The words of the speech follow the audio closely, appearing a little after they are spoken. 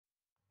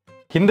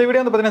இந்த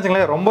வீடியோ வந்து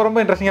பாத்தீங்கன்னா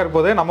ரொம்ப இன்ட்ரெஸ்டிங்கா இருக்க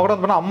போகுது. நம்ம கூட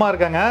வந்து அம்மா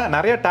இருக்காங்க.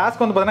 நிறைய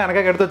டாஸ்க் வந்து பாத்தீங்கன்னா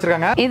எனக்காக எடுத்து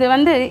வச்சிருக்காங்க. இது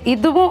வந்து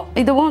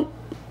இதுவும்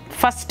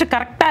ஃபர்ஸ்ட்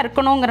கரெக்ட்டா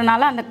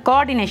இருக்கணும்ங்கறனால அந்த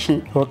கோஆர்டினேஷன்.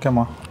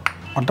 ஓகேமா.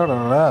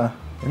 அட்டடடட.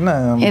 என்ன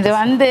இது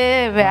வந்து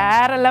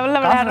வேற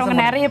லெவல்ல விளையாடுறவங்க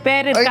நிறைய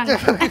பேர் இருக்காங்க.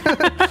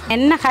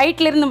 என்ன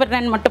ஹைட்ல இருந்து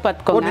பண்றேன்னு மட்டும்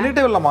பாத்துக்கோங்க.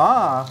 நின்னுட்டே இல்லமா.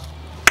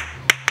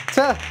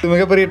 சே, இது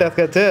மிகப்பெரிய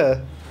டாஸ்க் ஆச்சு.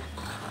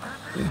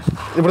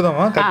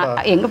 இப்படிதாமா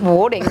கரெக்ட்டா எங்க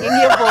போர்டு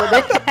எங்கேயோ போகுது.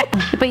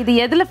 இப்போ இது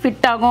எதுல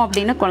ஃபிட் ஆகும்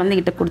அப்படினு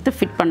குழந்தைகிட்ட கொடுத்து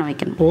ஃபிட் பண்ண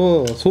வைக்கணும். ஓ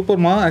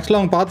சூப்பர்மா. एक्चुअली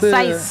அவங்க பார்த்து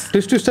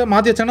ட்விஸ்டா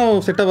மாத்தி வச்சானே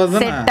செட் ஆவறது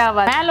தானே. செட்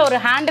ஆவா. மேல ஒரு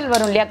ஹேண்டில்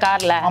வரும் இல்லையா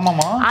கார்ல.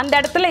 ஆமாமா. அந்த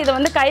இடத்துல இது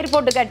வந்து கயிறு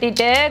போட்டு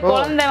கட்டிட்டு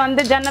குழந்தை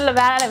வந்து ஜன்னல்ல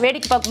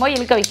வேடிக்கை பார்க்கும்போது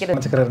இழுக்க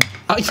வைக்கிறது.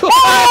 ஐயோ.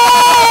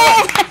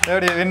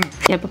 எப்படி வின்.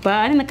 எப்ப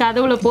பாரு இந்த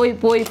கதவுல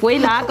போய்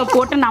லாக்க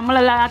போட்டு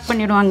நம்மள லாக்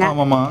பண்ணிடுவாங்க.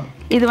 ஆமாமா.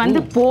 இது வந்து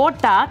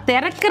போட்டா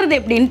திறக்கிறது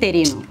எப்படின்னு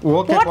தெரியணும்.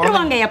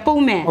 போட்டுருவாங்க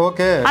எப்பவுமே.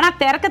 ஆனா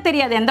திறக்க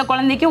தெரியாது எந்த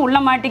குழந்தைக்கும். உள்ள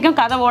மாட்டிக்கும்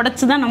கதவை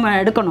உடைச்சு தான் நம்ம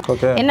எடுக்கணும்.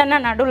 என்னன்னா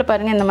நடுவுல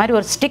பாருங்க இந்த மாதிரி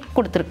ஒரு ஸ்டிக்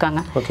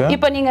கொடுத்துருக்காங்க.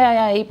 இப்போ நீங்க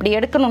இப்படி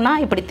எடுக்கணும்னா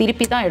இப்படி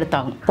திருப்பி தான்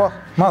எடுத்தாகணும்.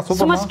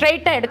 சும்மா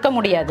ஸ்ட்ரைட்டா எடுக்க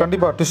முடியாது.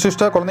 கண்டிப்பா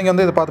ட்விஸ்டா குழந்தைங்க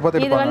வந்து இத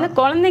பார்த்து இது வந்து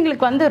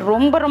குழந்தைங்களுக்கு வந்து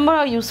ரொம்ப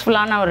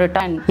யூஸ்ஃபுல்லான ஒரு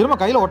டைம். இருமா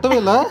கையில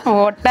ஒட்டவே இல்ல.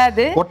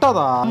 ஒட்டாது.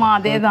 ஒட்டாதா? ஆமா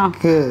அதேதான்.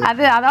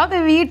 அது அதாவது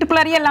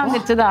வீட்டுக்குள்ளேயே எல்லாம்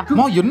வந்துச்சுதா.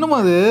 அம்மா என்னமா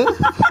அது?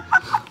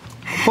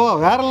 ஓ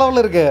வேற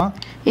லெவல்ல இருக்கு.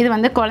 இது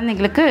வந்து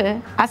குழந்தைகளுக்கு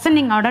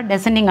அசெண்டிங் ஆர்டர்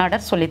டெசெண்டிங்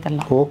ஆர்டர் சொல்லி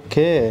தரலாம்.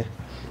 ஓகே.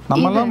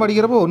 நம்ம எல்லாம்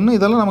படிக்கிறப்போ ஒண்ணு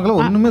இதெல்லாம் நமக்கு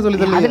ஒண்ணுமே சொல்லி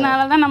தரல.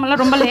 அதனால தான் நம்ம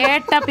ரொம்ப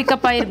லேட்டா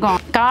பிக்கப் ஆயிருக்கோம்.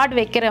 கார்டு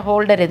வைக்கிற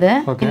ஹோல்டர் இது.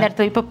 இந்த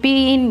இடத்துல இப்போ பி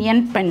இன்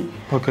என் பென்.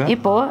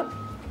 இப்போ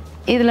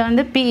இதுல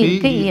வந்து பி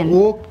க்கு என்.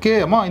 ஓகே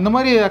அம்மா இந்த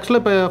மாதிரி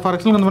एक्चुअली ஃபார்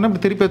எக்ஸாம்பிள் வந்து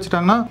இப்படி திருப்பி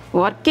வச்சிட்டாங்கன்னா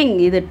வர்க்கிங்.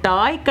 இது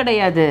டாய்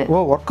கிடையாது.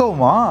 ஓ வர்க்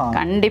ஆகுமா?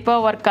 கண்டிப்பா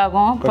வர்க்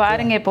ஆகும்.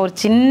 பாருங்க இப்போ ஒரு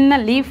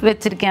சின்ன லீஃப்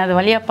வச்சிருக்கேன். அது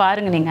வழியா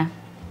பாருங்க நீங்க.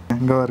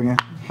 எங்க பாருங்க.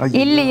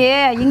 இல்லையே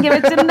இங்க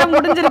வச்சிருந்தா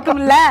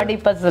முடிஞ்சிருக்கும்ல. அடி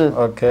பசில்.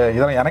 ஓகே.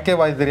 இதெல்லாம் எனக்கே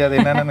வாய் தெரியாது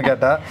என்னன்னு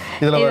கேட்டா.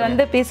 இது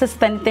வந்து பீசஸ்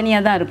தனித்தனியா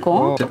தான்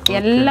இருக்கும்.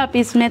 எல்லா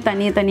பீஸ்மே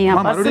தனியா.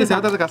 மறுபடியும்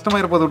சேர்த்தது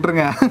கஷ்டமா இருப்பது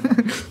விட்டுருங்க.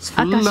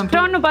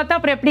 கஷ்டம்னு பார்த்தா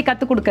அப்புறம் எப்படி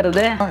கத்து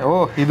கொடுக்கிறது? ஓ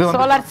இது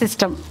சோலார்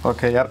சிஸ்டம்.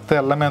 ஓகே. எர்த்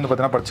எல்லாமே வந்து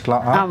பார்த்தீங்கன்னா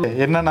படிச்சுக்கலாம்.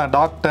 என்னன்னா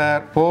doctor,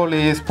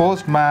 police,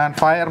 postman,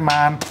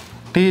 fireman,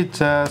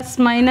 teachers,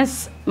 minus,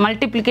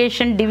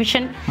 multiplication,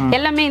 division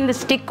எல்லாமே இந்த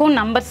ஸ்டிக்கும்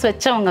நம்பர்ஸ்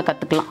வச்சு அவங்க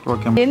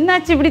கத்துக்கலாம்.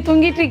 என்னாச்சு இப்படி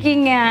தூங்கிட்டு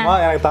இருக்கீங்க?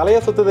 எனக்கு தலைய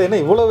சுத்துது. என்ன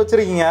இவ்வளவு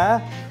வச்சிருக்கீங்க?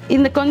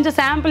 இந்த கொஞ்சம்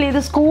சாம்பிள்.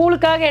 இது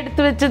ஸ்கூலுக்காக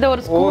எடுத்து வச்சது.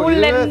 ஒரு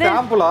ஸ்கூல்ல இருந்து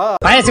சாம்பிளா?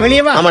 பாயாசம்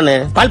வெளியே வா. ஆமாண்ணே.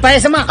 பால்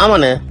பாயாசமா?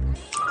 ஆமாண்ணே.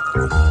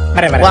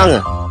 வாங்க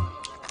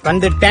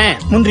வந்துட்டேன்.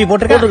 முந்திரி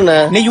போட்டுருக்கா?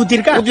 நெய்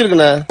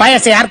ஊத்திருக்கா?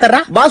 பாயாசம் யார் தர்றா?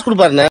 பாஸ்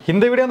கொடுப்பாருண்ணே.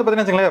 இந்த வீடியோ வந்து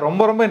பாத்தீங்கன்னா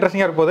ரொம்ப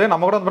இன்ட்ரெஸ்டிங்கா இருக்க போகுது.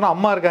 நம்ம கூட வந்து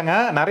அம்மா இருக்காங்க.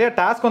 நிறைய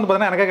டாஸ்க் வந்து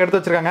பாத்தீங்கன்னா எனக்காக எடுத்து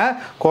வச்சிருக்காங்க.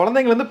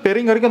 குழந்தைங்க வந்து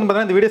பெரியவங்க வரைக்கும் வந்து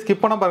பாத்தீங்கன்னா இந்த வீடியோ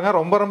ஸ்கிப் பண்ண பாருங்க.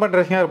 ரொம்ப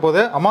இன்ட்ரெஸ்டிங்கா இருக்க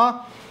போகுது. அம்மா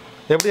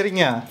எப்படி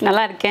இருக்கீங்க?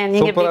 நல்லா இருக்கேன்.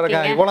 நீங்க எப்படி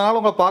இருக்கீங்க? இவ்வளவு நாள்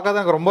உங்களை பார்க்காத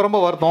எனக்கு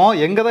ரொம்ப வருத்தம்.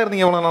 எங்க தான்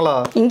இருந்தீங்க இவ்வளவு நாளா?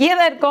 இங்கேயே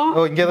தான் இருக்கோம்.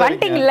 ஓ இங்கே தான்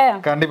இருக்கீங்க.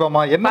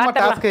 கண்டிப்பாமா. என்னமா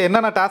டாஸ்க்?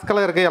 என்னென்ன டாஸ்க்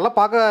எல்லாம் இருக்கு? எல்லாம்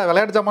பார்க்க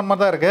விளையாட்டு ஜாமான்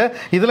மாதிரி தான் இருக்கு.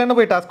 இதுல என்ன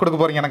போய் டாஸ்க் கொடுக்க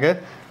போறீங்க எனக்கு?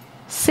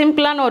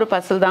 சிம்பிளான ஒரு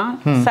பசில் தான்.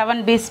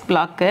 7 பீஸ்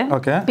பிளாக்.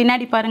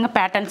 பின்னாடி பாருங்க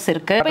பேட்டர்ன்ஸ்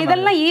இருக்கு.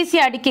 இதெல்லாம்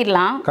ஈஸியா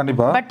அடிக்கிடலாம்.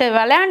 பட்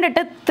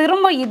விளையாண்டுட்டு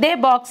திரும்ப இதே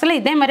பாக்ஸ்ல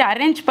இதே மாதிரி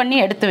அரேஞ்ச் பண்ணி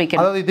எடுத்து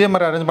வைக்கணும். அதாவது இதே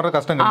மாதிரி அரேஞ்ச் பண்றது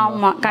கஷ்டம்.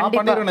 ஆமா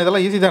கண்டிப்பா.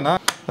 இதெல்லாம் ஈஸி தானே.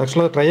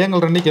 ஆக்சுவலா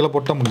ட்ரையாங்கிள் ரெண்டு கீழ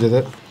போட்டா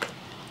முடிஞ்சது.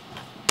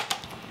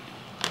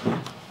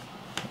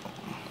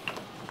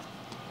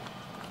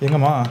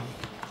 எங்கம்மா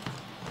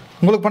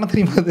உங்களுக்கு பண்ண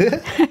தெரியுமா? அது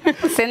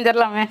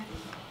செஞ்சிடலாமே.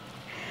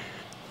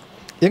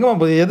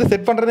 எங்கம்மா எது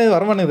செட் பண்றேன்னு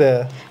வரமானுது?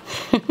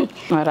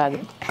 வராது.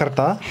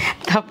 கரெக்டா?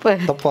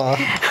 தப்பா?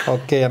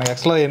 ஓகே. எனக்கு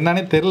ஆக்சுவலாக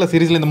என்னன்னே தெரியல.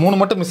 சீரியஸ்லி இந்த 3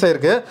 மட்டும் மிஸ்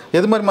ஆயிருக்கு.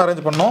 எது மாதிரி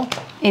அரேஞ்ச் பண்ணணும்?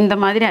 இந்த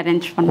மாதிரி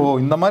அரேஞ்ச் பண்ணணும். ஓ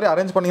இந்த மாதிரி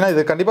அரேஞ்ச் பண்ணீங்கன்னா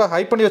இது கண்டிப்பா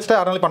ஹைட் பண்ணி வச்சிட்டா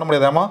யாராலும் பண்ண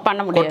முடியாதாமா?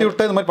 பண்ண முடியாது. கொட்டி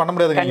விட்டு இது மாதிரி பண்ண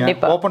முடியாது.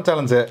 நீங்க ஓபன்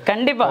சேலஞ்ச்.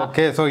 கண்டிப்பா.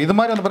 ஓகே. சோ இது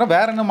மாதிரி வந்து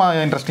வேற என்ன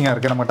இன்ட்ரஸ்டிங்கா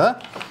இருக்கு நம்மட்ட?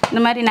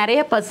 இந்த மாதிரி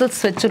நிறைய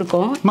பசில்ஸ்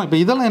வச்சிருக்கோம். இப்போ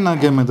இதெல்லாம் என்ன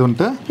கேம் இது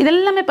வந்து?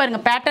 இதெல்லாம்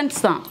பாருங்க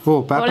பேட்டர்ன்ஸ் தான். ஓ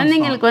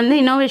குழந்தைங்களுக்கு வந்து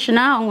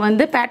இன்னோவேஷனா அவங்க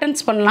வந்து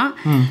பேட்டர்ன்ஸ் பண்ணலாம்.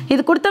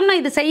 இது கொடுத்தோம்னா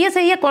இது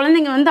செய்ய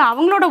குழந்தைங்க வந்து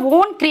அவங்களோட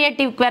ஓன்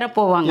கிரியேட்டிவ்க்கு வேற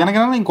போவாங்க. எனக்கு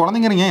என்ன நீங்க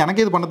குழந்தைங்கறீங்க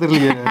எனக்கு இது பண்ண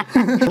தெரியலையே.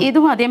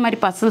 இதுவும் அதே மாதிரி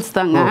பசில்ஸ்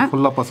தாங்க.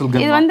 ஃபுல்லா பசில்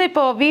கேம். இது வந்து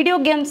இப்போ வீடியோ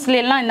கேம்ஸ்ல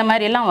எல்லாம் இந்த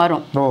மாதிரி எல்லாம்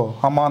வரும். ஓ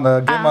ஆமா அந்த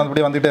கேம்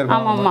அப்படியே வந்துட்டே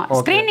இருக்கும். ஆமா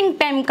ஸ்கிரீனிங்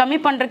டைம் கம்மி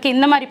பண்றதுக்கு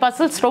இந்த மாதிரி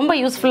பசில்ஸ் ரொம்ப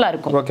யூஸ்ஃபுல்லா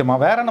இருக்கும். ஓகேமா.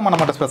 வேற என்ன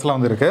நம்மட்ட ஸ்பெஷலா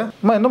வந்து இருக்கு?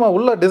 அம்மா என்னமா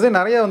உள்ள டிசைன்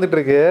நிறைய வந்துட்டு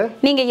இருக்கு.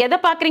 நீங்க எதை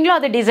பாக்குறீங்களோ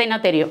அது டிசைனா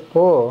தெரியும்.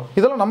 ஓ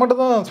இதெல்லாம் நம்மட்ட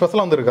தான்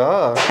ஸ்பெஷலா வந்திருக்கா?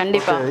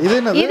 கண்டிப்பா.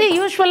 இது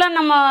யூசுவலா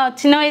நம்ம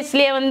சின்ன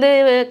வயசுலயே வந்து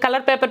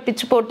கலர் பேப்பர்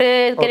பிட்ச் போட்டு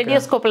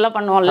ரேடியோஸ்கோப் எல்லாம்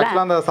பண்ணுவோம்ல.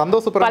 அந்த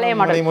சந்தோஷ்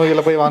சுப்ரமணியம்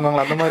மூவில போய்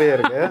வாங்குவாங்க அந்த மாதிரியே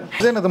இருக்கு.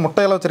 இது என்ன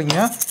முட்டையெல்லாம்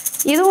வச்சிருக்கீங்க?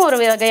 இதுவும் ஒரு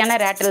வகையான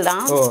ரேட்டில்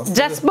தான்.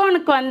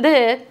 ஜஸ்பானுக்கு வந்து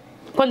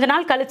கொஞ்ச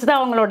நாள் கழிச்சு தான்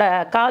அவங்களோட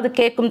காது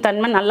கேட்கும்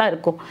தன்மை நல்லா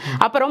இருக்கும்.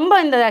 அப்ப ரொம்ப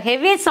இந்த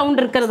ஹெவி சவுண்ட்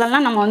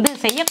இருக்கிறதெல்லாம் நம்ம வந்து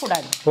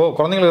செய்யக்கூடாது. ஓ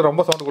குழந்தைங்களுக்கு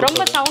ரொம்ப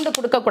சவுண்ட்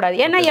கொடுக்க கூடாது.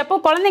 ஏன்னா எப்போ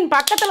குழந்தைங்க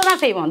பக்கத்துல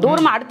தான் செய்வோம்.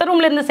 தூரமா அடுத்த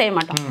ரூம்ல இருந்து செய்ய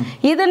மாட்டோம்.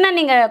 இதுன்னா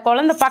நீங்க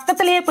குழந்தை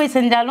பக்கத்திலேயே போய்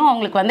செஞ்சாலும்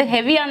அவங்களுக்கு வந்து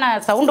ஹெவியான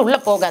சவுண்ட் உள்ள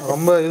போகாது.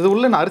 ரொம்ப இது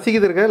உள்ள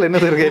அரிசிக்குது இருக்கா இல்ல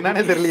என்னது இருக்கு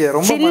என்னன்னே தெரியலையே.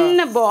 ரொம்ப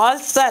சின்ன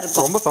பால்ஸ் தான்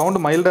இருக்கும். ரொம்ப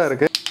சவுண்ட் மைல்டா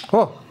இருக்கு.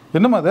 ஓ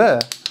என்னமா அது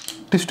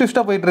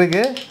ட்விஸ்டா போயிட்டு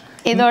இருக்கு.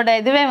 இதோட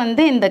இதுவே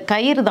வந்து இந்த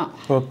கயிறு தான்.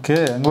 ஓகே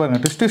அங்க பாருங்க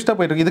ட்விஸ்டா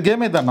போயிட்டு இருக்கு. இது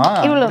கேமே தானா?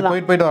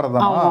 போயிட்டு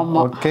வரதா?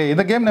 ஓகே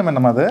இந்த கேம் நேம்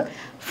என்னமா அது?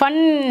 Fun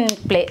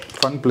play.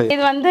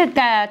 இது வந்து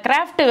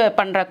கிராஃப்ட்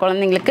பண்ற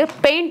குழந்தைங்களுக்கு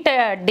பெயிண்ட்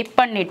டிப்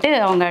பண்ணிட்டு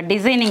அவங்க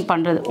டிசைனிங்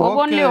பண்றது.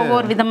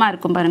 ஒவ்வொரு விதமா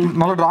இருக்கும் பாருங்க.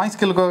 நல்ல டிராயிங்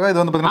ஸ்கில்லுக்காக இது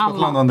வந்து பாத்தீங்கன்னா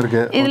ஸ்பெஷலா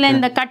வந்திருக்கு. இதுல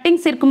இந்த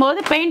கட்டிங்ஸ்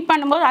இருக்கும்போது பெயிண்ட்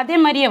பண்ணும்போது அதே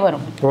மாதிரியே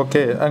வரும்.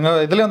 ஓகே அங்க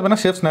இதுல வந்து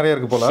பாத்தீங்கன்னா ஷேப்ஸ் நிறைய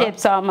இருக்கு போல.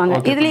 ஷேப்ஸ்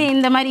ஆமாங்க. இதுல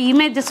இந்த மாதிரி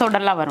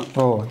இமேஜஸோட எல்லாம் வரும்.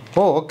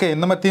 ஓகே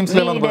இந்த மாதிரி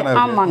தீம்ஸ்ல எல்லாம்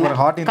பாத்தீங்கன்னா இருக்கு. ஒரு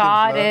ஹார்ட்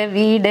கார்,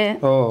 வீடு.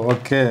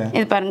 ஓகே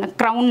இது பாருங்க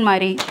கிரவுன்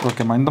மாதிரி.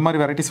 ஓகேமா இந்த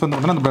மாதிரி வெரைட்டிஸ் வந்து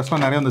பாத்தீங்கன்னா இந்த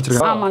பிரஷ்ல நிறைய வந்து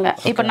வச்சிருக்காங்க. ஆமாங்க.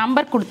 இப்போ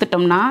நம்பர்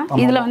கொடுத்துட்டோம்னா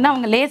இதுல வந்து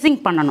அவங்க லேசிங்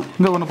பண்ணணும்.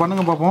 இங்க ஒன்னு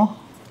பண்ணுங்க பாப்போம்.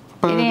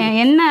 இது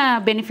என்ன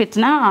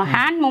பெனிஃபிட்ஸ்னா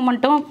ஹேண்ட்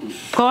மூவ்மெண்ட்டும்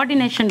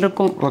கோஆர்டினேஷன்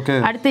இருக்கும்.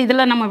 அடுத்து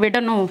இதுல நம்ம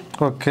விடணும்.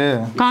 Okay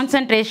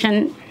concentration.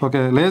 ஓகே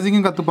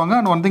லேசிங்கும் கத்துப்பாங்க.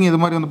 அண்ட் ஒன் திங் இது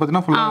மாதிரி வந்து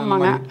பாத்தீங்கன்னா ஃபுல்லா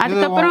ஆமாங்க.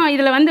 அதுக்கு அப்புறம்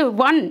இதுல வந்து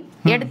 1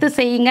 எடுத்து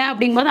செய்யுங்க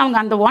அப்படிங்கும்போது அவங்க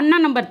அந்த 1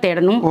 நம்பர்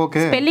தேடணும்.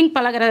 ஸ்பெல்லிங்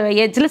பழகுற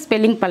ஏஜ்ல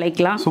ஸ்பெல்லிங்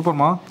பழகிக்கலாம்.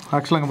 சூப்பர்மா.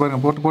 ஆக்சுவலா இங்க பாருங்க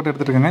போட்டு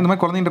எடுத்துருக்காங்க. இந்த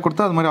மாதிரி குழந்தைகிட்ட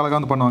கொடுத்தா அது மாதிரி அழகா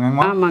வந்து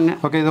பண்ணுவாங்க. ஆமாங்க.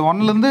 ஓகே இது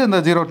 1 ல இருந்து இந்த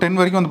 0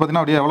 10 வரைக்கும் வந்து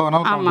பாத்தீங்கன்னா அப்படியே எவ்வளவு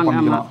வேணாலும் கவுண்ட்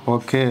பண்ணிக்கலாம்.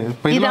 ஓகே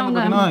இப்போ இது வந்து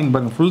பாத்தீங்கன்னா இங்க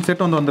பாருங்க ஃபுல்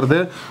செட் வந்து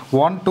வந்துருது.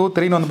 1 2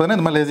 3 வந்து பாத்தீங்கன்னா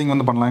இந்த மாதிரி லேசிங்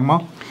வந்து பண்ணலாமா?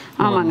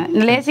 ஆமாங்க.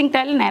 லேசிங்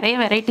டைல் நிறைய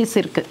வெரைட்டிஸ்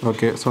இருக்கு.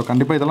 ஓகே சோ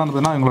கண்டிப்பா இதெல்லாம்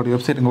வந்து உங்களோட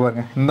வெப்சைட் இங்க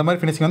பாருங்க. இந்த மாதிரி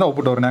ஃபினிஷிங் வந்து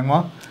அவுட்புட் வரும்ங்கமா?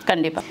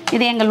 கண்டிப்பா.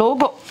 இது எங்க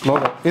லோகோ.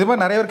 இது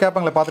மாதிரி நிறைய பேர்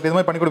கேட்பாங்களே பார்த்துட்டு இது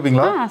மாதிரி பண்ணி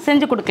கொடுப்பீங்களா?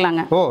 செஞ்சு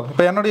கொடுக்கலாங்க.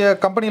 இப்போ என்னோட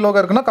கம்பெனி லோகோ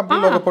இருக்குன்னா கம்பெனி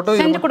லோகோ போட்டு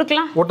செஞ்சு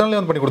கொடுக்கலாம். உடனே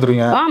வந்து பண்ணி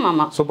கொடுத்துருவீங்க?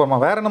 ஆமாமா. சூப்பர்மா.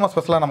 வேற என்னமா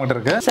ஸ்பெஷலா நம்மகிட்ட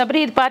இருக்கு?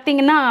 சபரி இது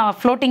பாத்தீங்கன்னா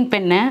ஃப்ளோட்டிங்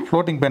பென்.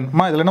 Floating pen.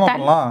 இதுல என்ன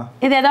பண்ணலாம்?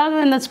 இது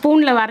ஏதாவது இந்த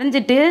ஸ்பூன்ல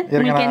வரைஞ்சிட்டு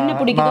உங்களுக்கு என்ன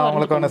பிடிக்குதோ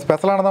உங்களுக்கு ஒரு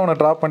ஸ்பெஷலானதா ஒன்னு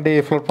டிராப் பண்ணி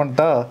ஃப்ளோட்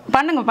பண்ணிட்டா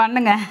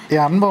பண்ணுங்க.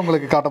 என் அன்பை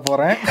உங்களுக்கு காட்ட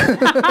போறேன்.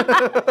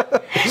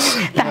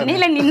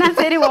 தண்ணில நின்னா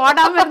சரி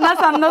ஓடாம இருந்தா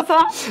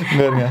சந்தோஷம்.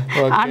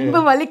 அன்பு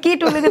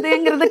வலிக்கிட்டு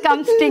விழுகுதுங்கிறது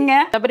காமிச்சிட்டீங்க.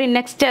 Sabari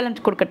next challenge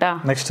கொடுக்கட்டா?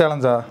 நெக்ஸ்ட்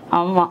சேலஞ்சா?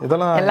 ஆமா.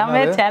 இதெல்லாம்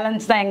எல்லாமே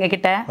சேலஞ்ச் தான் எங்க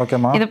கிட்ட.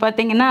 இது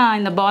பாத்தீங்கன்னா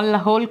இந்த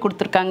பால்ல ஹோல்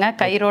கொடுத்திருக்காங்க.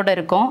 கயிறோட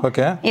இருக்கும்.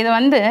 இது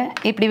வந்து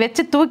இப்படி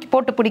வச்சு தூக்கி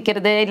போட்டு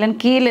பிடிக்கிறது இல்ல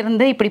கீழ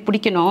இருந்து இப்படி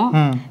பிடிக்கணும்.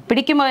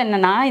 பிடிக்கும்போது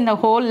என்னன்னா இந்த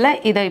ஹோல்ல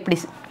இத இப்படி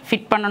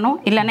ஃபிட் பண்ணணும்.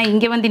 இல்லனா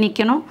இங்க வந்து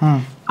நிக்கணும்.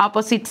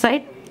 ஆப்போசிட்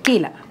சைடு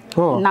கீழ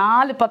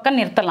 4 பக்கம்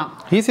நிறுத்தலாம்.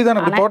 ஈஸி தான்.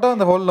 இப்படி போட்டா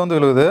அந்த ஹோல்ல வந்து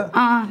விழுகுது.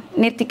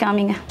 நிறுத்தி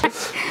காமிங்க.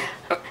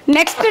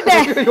 நெக்ஸ்ட் டே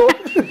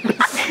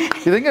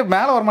இது எங்க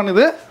மேல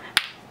வரமானுது?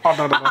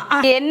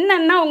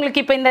 என்னன்னா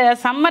உங்களுக்கு இப்ப இந்த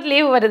சம்மர்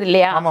லீவ் வருது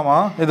இல்லையா?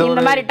 ஆமாமா.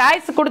 இந்த மாதிரி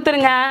டாய்ஸ்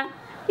கொடுத்துருங்க.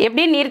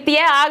 எப்படி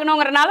நிறுத்தியே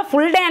ஆகணும்ங்கறனால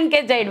ஃபுல் டே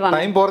என்கேஜ் ஆயிடுவாங்க.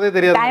 டைம் போறதே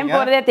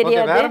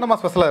தெரியாது. வேற என்ன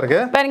ஸ்பெஷலா இருக்கு?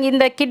 பாருங்க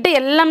இந்த கிட்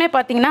எல்லாமே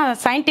பாத்தீங்கன்னா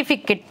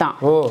சயின்டிஃபிக் கிட் தான்.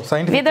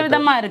 சயின்டிஃபிக்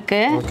விதவிதமா இருக்கு.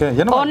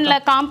 ஒன்ல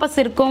காம்பஸ்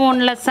இருக்கும்,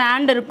 ஒன்ல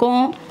சாண்ட்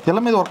இருக்கும்.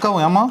 எல்லாமே இது வர்க்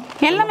ஆகும். ஆமா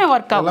எல்லாமே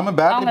வர்க் ஆகும். எல்லாமே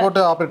பேட்டரி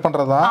போட்டு ஆபரேட்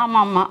பண்றதா?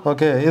 ஆமா.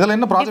 ஓகே இதெல்லாம்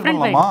என்ன ப்ராசஸ்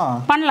பண்ணலாமா?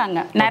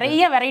 பண்ணலாங்க.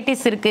 நிறைய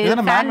வெரைட்டிஸ் இருக்கு.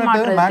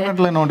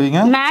 மேக்னெட்ல என்ன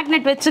பண்ணுவீங்க?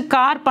 மேக்னெட் வச்சு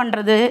கார்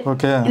பண்றது.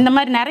 இந்த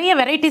மாதிரி நிறைய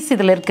வெரைட்டிஸ்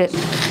இதுல இருக்கு.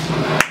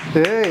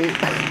 ஏய்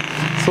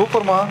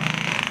சூப்பர்மா.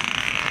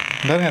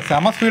 பாருங்க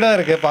செம ஸ்பீடா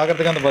இருக்கு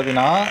பாக்கிறதுக்கு அந்த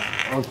பாத்தீனா.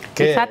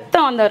 ஓகே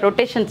சத்தம் அந்த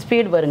ரொட்டேஷன்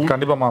ஸ்பீட் பாருங்க.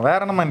 கண்டிப்பாமா. வேற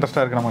என்ன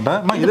இன்ட்ரஸ்டா இருக்கு நம்மட்ட?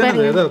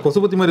 இது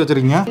கொசுபத்தி மாதிரி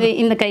வச்சிருக்கீங்க.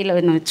 இந்த கையில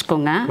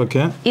வெச்சுக்கோங்க.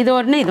 ஓகே இது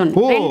ஒண்ணு இது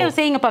ஒண்ணு ரெண்டு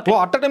செய்யுங்க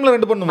பாக்கலாம். அட் a டைம்ல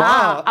ரெண்டு பண்ணுமா?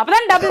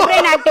 அப்பதான் டபுள்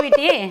பிரெயின்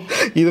ஆக்டிவிட்டி.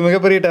 இது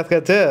மிகப்பெரிய டாஸ்க்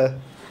ஆச்சு.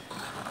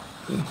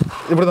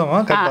 இப்படிதாமா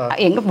கரெக்ட்டா?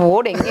 எங்க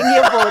போர்டு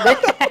எங்கெங்கயோ போகுது.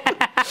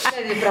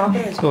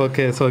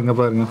 ஓகே சோ இங்க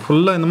பாருங்க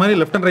ஃபுல்லா இந்த மாதிரி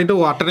left and right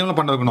at a டைம்ல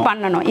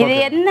பண்ணணும். இது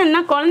என்னன்னா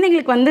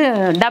குழந்தைகளுக்கு வந்து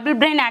டபுள்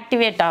பிரெயின்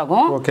ஆக்டிவேட்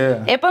ஆகும்.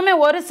 எப்பவுமே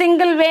ஒரு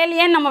சிங்கிள்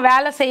வேலையே நம்ம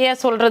வேலை செய்ய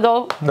சொல்றதோ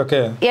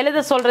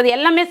எழுத சொல்றது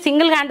எல்லாமே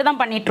சிங்கிள் ஹேண்ட் தான்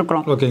பண்ணிட்டு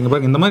இருக்கோம். ஓகே இங்க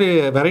பாருங்க இந்த மாதிரி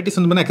வெரைட்டிஸ்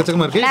வந்து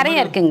எக்கச்சக்கமா இருக்கு.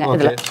 நிறைய இருக்குங்க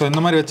இதுல. சோ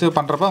இந்த மாதிரி வெச்சு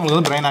பண்றப்ப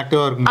உங்களுக்கு பிரெயின்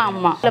ஆக்டிவா இருக்கும்.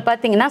 ஆமா. இதுல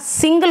பாத்தீங்கன்னா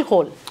சிங்கிள்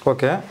ஹோல்.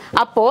 ஓகே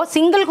அப்போ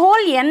சிங்கிள்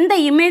ஹோல் எந்த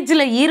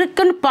இமேஜ்ல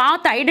இருக்குன்னு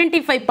பார்த்து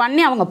ஐடென்டிஃபை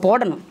பண்ணி அவங்க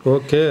போடணும்.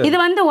 ஓகே இது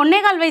வந்து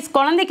 1.25 வயசு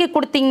குழந்தைக்கு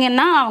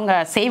கொடுத்தீங்கன்னா அவங்க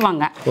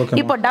செய்வாங்க.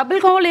 இப்போ டபுள்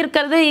ஹோல்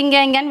இருக்கிறது இங்க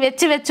இங்கன்னு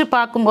வெச்சு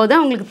பாக்கும்போது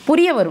அவங்களுக்கு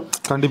புரிய வரும்.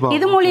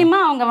 இது மூலமா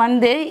அவங்க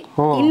வந்து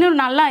இன்னும்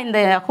நல்லா இந்த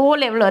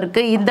ஹோல் எவ்வளவு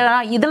இருக்கு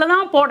இதுல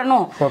தான்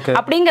போடணும்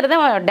அப்படிங்கறத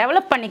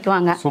டெவலப்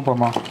பண்ணிக்குவாங்க.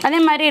 சூப்பர்மா. அதே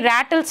மாதிரி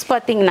ராட்டில்ஸ்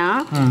பாத்தீங்கன்னா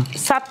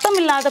சத்தம்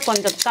இல்லாத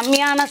கொஞ்சம்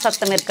கம்மியான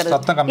சத்தம்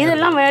இருக்கிறது.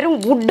 இதெல்லாம் வெறும்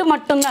வுட்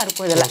மட்டும் தான்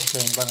இருக்கும் இதுல.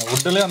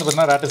 வுட்லயே அந்த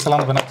பண்ணா ராட்டில்ஸ்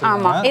எல்லாம் பண்ணா.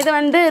 ஆமா. இது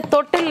வந்து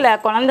தொட்டில்ல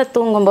குழந்தை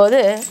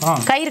தூங்கும்போது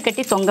கயிறு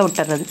கட்டி தொங்க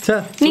விட்டுறது.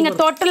 நீங்க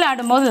தொட்டில்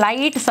ஆடும்போது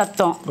லைட்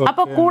சத்தம்.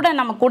 அப்ப கூட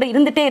நம்ம கூட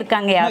இருந்துட்டே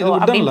இருக்காங்க யாரோ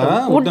அப்படின்னு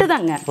வுட்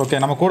தாங்க. ஓகே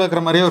நம்ம கூட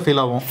இருக்கிற மாதிரியே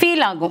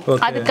ஃபீல் ஆகும்.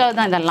 அதுக்காக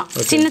தான் இதெல்லாம்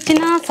சின்ன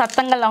சின்ன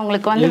சத்தங்கள்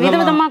அவங்களுக்கு வந்து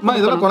விதவிதமா.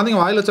 இதெல்லாம்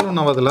குழந்தைங்க வாயில வச்சா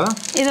ஒண்ணு ஆவதுல.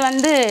 இது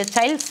வந்து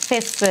சைல்ட்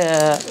ஃபேஸ்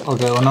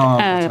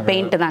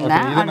பெயிண்ட் தாங்க.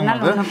 அதனால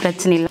ஒன்றும்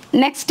பிரச்சனை இல்லை.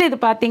 நெக்ஸ்ட் இது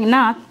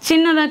பாத்தீங்கன்னா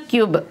சின்னதா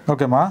கியூப்.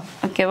 ஓகேமா.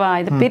 ஓகேவா?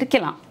 இது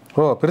பிரிக்கலாம்.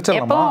 பிரிச்சலாமா?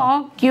 எப்போ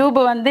கியூப்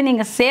வந்து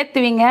நீங்க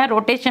சேர்த்துவீங்க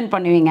ரொட்டேஷன்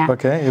பண்ணுவீங்க.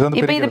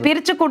 இப்போ இது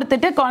பிரிச்சு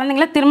கொடுத்துட்டு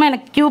குழந்தைகளை திரும்ப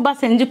எனக்கு கியூபா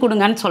செஞ்சு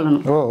கொடுங்கன்னு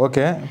சொல்லணும்.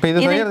 ஓகே இப்போ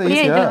இது செய்யறது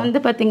ஈஸியா? இது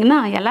வந்து பாத்தீங்கன்னா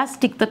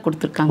எலாஸ்டிக் தான்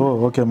கொடுத்திருக்காங்க.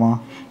 ஓகேமா.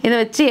 இத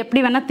வச்சு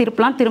எப்படி வேணா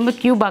திருப்பலாம் திரும்ப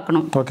கியூப்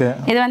ஆக்கணும். ஓகே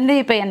இது வந்து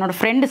இப்போ என்னோட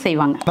ஃப்ரெண்ட்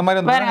செய்வாங்க.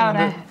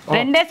 பாருங்க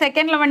 2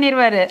 செகண்ட்ல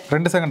பண்ணிடுவாரு.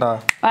 2 செகண்டா?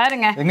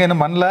 பாருங்க எங்க என்ன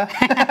மண்ணல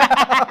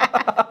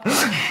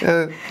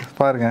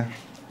பாருங்க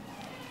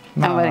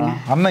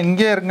அண்ணா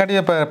இங்கே இருக்காட்டி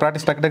இப்போ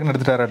ப்ராக்டிஸ் டக்கு டக்குன்னு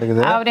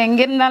எடுத்துட்டாரு. அவர் எங்க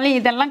இருந்தாலும்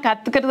இதெல்லாம்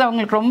கத்துக்கிறது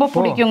அவங்களுக்கு ரொம்ப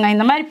பிடிக்குங்க.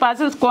 இந்த மாதிரி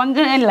பசில்ஸ்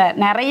கொஞ்சம் இல்ல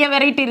நிறைய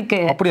வெரைட்டி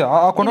இருக்கு. அப்படியே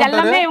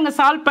எல்லாமே இவங்க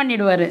சால்வ்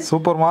பண்ணிடுவாரு.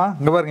 சூப்பர்மா.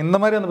 இங்க பாருங்க இந்த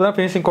மாதிரி அந்த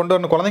ஃபினிஷிங் கொண்டு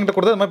வரணும். குழந்தைகிட்ட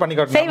கொடுத்து இந்த மாதிரி பண்ணி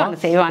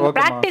காட்டுங்க. செய்வாங்க.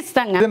 பிராக்டிஸ்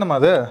தாங்க. இது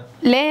என்னமா அது?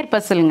 லேயர்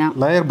பசில்ங்க.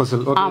 லேயர்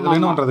பசில். ஓகே. இது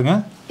என்ன பண்றதுங்க?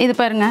 இது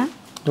பாருங்க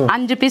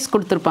 5 பீஸ்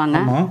கொடுத்துருப்பாங்க.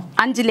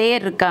 5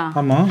 லேயர் இருக்கா?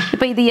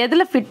 இப்போ இது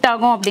எதுல ஃபிட்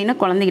ஆகும் அப்படின்னு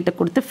குழந்தைகிட்ட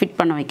கொடுத்து ஃபிட்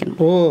பண்ண வைக்கணும்.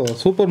 ஓ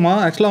சூப்பர்மா.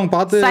 ஆக்சுவலா அவங்க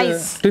பார்த்து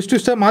ட்விஸ்ட்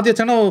ட்விஸ்டா மாத்தி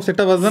வச்சானே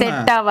செட் ஆகாது.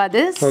 செட்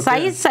ஆகாது.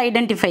 சைஸ்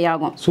ஐடென்டிஃபை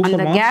ஆகும்.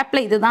 அந்த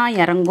கேப்ல இதுதான்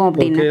இறங்கும்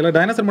அப்படின்னு. ஓகே. இல்ல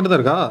டைனோசர் மட்டும்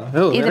தான் இருக்கா?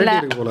 இதுல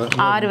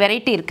 6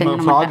 வெரைட்டி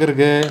இருக்குங்க. ஃப்ராக்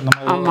இருக்கு.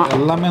 நம்ம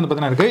எல்லாமே வந்து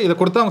பார்த்தீங்கன்னா இருக்கு. இத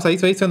கொடுத்தா அவங்க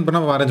சைஸ் வைஸ் வந்து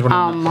பண்ண அரேஞ்ச்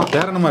பண்ணுவாங்க.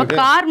 வேற என்ன இருக்கு?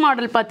 கார்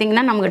மாடல்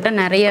பாத்தீங்கன்னா நம்ம கிட்ட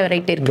நிறைய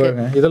வெரைட்டி இருக்கு.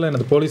 இதெல்லாம்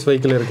என்னது? போலீஸ்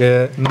வெஹிக்கிள் இருக்கு.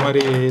 இந்த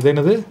மாதிரி இது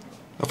என்னது?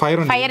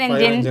 Fire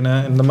engine.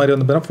 இந்த மாதிரி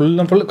வந்து பாருங்க ஃபுல்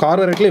அண்ட் ஃபுல் கார்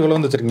வெரைட்டில இவ்வளவு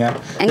வந்து வச்சிருக்கீங்க.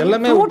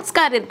 எல்லாமே ஃப்ரூட்ஸ்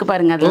கார் இருக்கு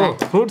பாருங்க. அதுல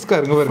ஃப்ரூட்ஸ்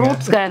கார் இங்க பாருங்க.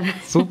 ஃப்ரூட்ஸ் கார்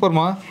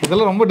சூப்பர்மா.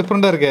 இதெல்லாம் ரொம்ப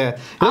டிஃபரண்டா இருக்கு.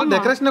 இதெல்லாம்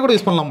டெக்கரேஷனா கூட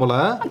யூஸ் பண்ணலாம் போல.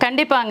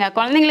 கண்டிப்பாங்க.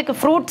 குழந்தைகளுக்கு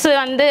ஃப்ரூட்ஸ்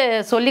வந்து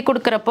சொல்லி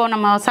கொடுக்கறப்போ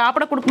நம்ம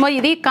சாப்பிட கொடுக்கும்போது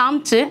இதே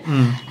காமிச்சு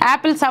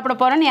ஆப்பிள் சாப்பிட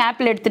போறேன் நீ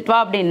ஆப்பிள் எடுத்துட்டு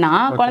வா அப்படின்னா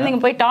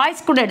குழந்தைங்க போய்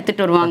டாய்ஸ் கூட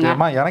எடுத்துட்டு வருவாங்க.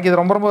 ஆமா எனக்கு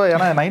இது ரொம்ப ரொம்ப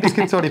ஏன்னா 90s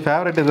கிட்ஸோட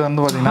ஃபேவரட் இது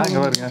வந்து பாத்தீங்கன்னா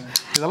இங்க பாருங்க.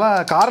 இதெல்லாம்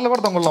கார்ல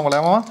கூட தொங்கலாம்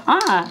போலமா?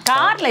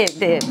 கார்ல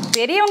இது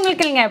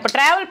பெரியவங்களுக்கு இல்லங்க. இப்ப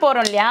டிராவல்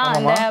போறோம் இல்லையா?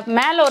 அந்த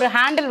மேல ஒரு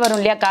ஹேண்டில் வரும்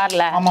இல்லையா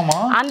கார்ல?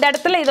 அந்த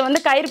இடத்துல இத வந்து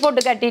கயிறு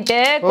போட்டு கட்டிட்டு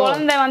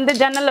குழந்தை வந்து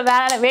ஜன்னல்ல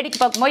வேடிக்கை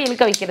பார்க்கும்போது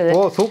இழுக்க வைக்கிறது.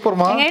 ஓ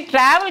சூப்பர்மா. நீங்க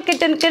டிராவல்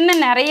கிட்னுக்குன்னு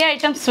நிறைய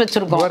ஐட்டம்ஸ்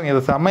வச்சிருக்கோம். பாருங்க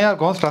இது செமையா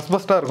இருக்கும். ஸ்ட்ரெஸ்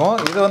பஸ்டா இருக்கும்.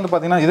 இது வந்து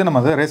பாத்தீங்கன்னா இது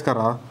நம்ம ரேஸ்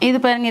காரா? இது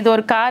பாருங்க இது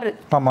ஒரு கார்.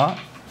 ஆமா.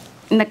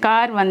 இந்த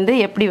கார் வந்து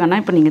எப்படி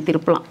வேணா இப்ப நீங்க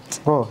திருப்பலாம்.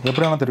 ஓ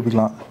எப்படி வேணா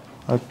திருப்பிக்கலாம்.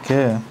 ஓகே.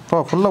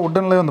 இப்போ ஃபுல்லா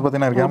வுட்டன்ல வந்து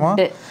பாத்தீங்கன்னா இருக்காமா?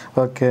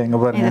 ஓகே இங்க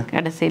பாருங்க. இது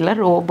கடைசில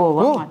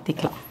ரோபோவா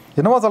மாத்திக்கலாம்.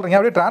 என்னமா சொல்றீங்க?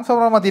 அப்படியே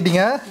ட்ரான்ஸ்ஃபார்மரா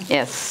மாத்திட்டீங்க.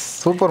 எஸ்.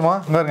 சூப்பர்மா.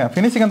 இங்க பாருங்க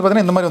ஃபினிஷிங் வந்து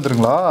பாத்தீங்கன்னா இந்த மாதிரி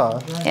வந்துருங்களா?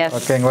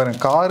 ஓகே இங்க பாருங்க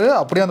கார்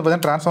அப்படியே வந்து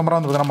பாத்தீங்கன்னா ட்ரான்ஸ்ஃபார்மரா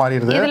வந்து பாத்தீங்கன்னா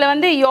மாறிடுது. இதுல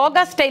வந்து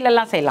யோகா ஸ்டைல்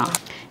எல்லாம் செய்யலாம்.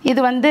 இது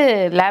வந்து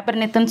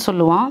லேபர்னித்னு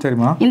சொல்லுவோம்.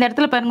 இந்த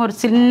இடத்துல பாருங்க ஒரு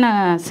சின்ன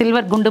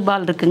சில்வர் குண்டு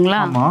பால் இருக்குங்களா?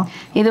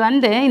 இது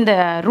வந்து இந்த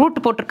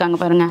ரூட் போட்டிருக்காங்க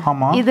பாருங்க.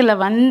 இதுல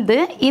வந்து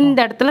இந்த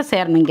இடத்துல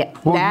சேரணுங்க.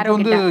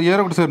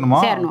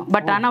 சேரணும்.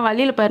 பட் ஆனா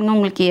வழியில பாருங்க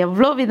உங்களுக்கு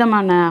எவ்வளவு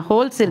விதமான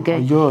ஹோல்ஸ் இருக்கு.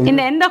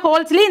 இந்த எந்த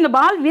ஹோல்ஸ்லயும் இந்த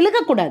பால்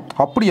விழுக கூடாது.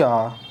 அப்படியா?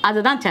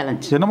 அதுதான்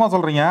சேலஞ்ச். என்னமா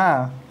சொல்றீங்க?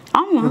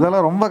 ஆமா.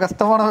 இதெல்லாம் ரொம்ப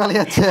கஷ்டமான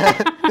வேலையாச்சு.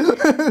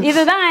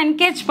 இதுதான்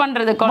என்கேஜ்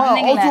பண்றது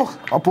குழந்தைகளை.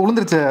 அப்ப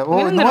விழுந்துருச்சு. ஓ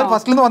இந்த மாதிரி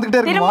ஃபர்ஸ்ட்ல இருந்து வந்துட்டே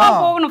இருக்குமா?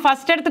 திரும்ப போகணும்.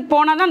 ஃபர்ஸ்ட் இடத்துக்கு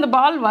போனா தான் அந்த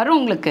பால் வரும்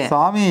உங்களுக்கு.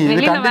 சாமி இது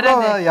கண்டிப்பா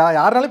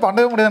யாராலயும்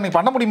பண்ணவே முடியாது. நீங்க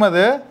பண்ண முடியுமா?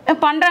 அது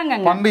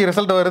பண்றாங்கங்க. பண்ணி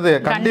ரிசல்ட் வருது.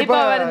 கண்டிப்பா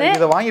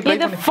இத வாங்கி ட்ரை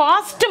பண்ணி. இது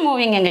ஃபாஸ்ட்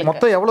மூவிங் உங்களுக்கு.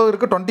 மொத்தம் எவ்வளவு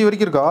இருக்கு? 20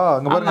 வரைக்கும் இருக்கா?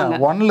 அங்க பாருங்க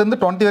 1 ல இருந்து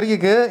 20 வரைக்கும்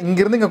இருக்கு.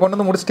 இங்க இருந்து இங்க கொண்டு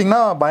வந்து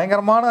முடிச்சிட்டீங்கன்னா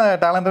பயங்கரமான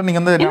டாலன்ட்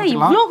நீங்க வந்து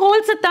நினைக்கலாம். இவ்ளோ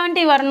ஹோல்ஸ்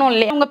தாண்டி வரணும்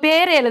இல்ல. உங்க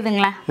பேர்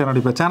எழுதுங்களா?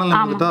 என்னோட இப்ப சேனல்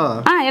நேம் எழுதுட்டா?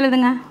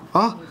 எழுதுங்க.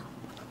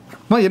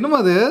 என்னமா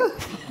அது?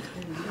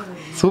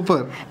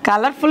 சூப்பர்.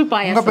 கலர்ஃபுல்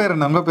பாயாசம். உங்க பேர்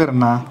என்ன? உங்க பேர்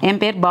என்ன?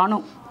 என் பேர் பானு.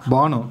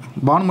 பானு.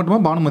 பானு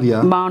மட்டுமா?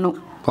 பானுமதியா? பானு.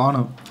 பானு.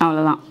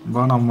 அவ்வளவுதான்.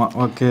 பானு அம்மா.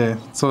 ஓகே.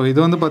 சோ இது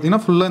வந்து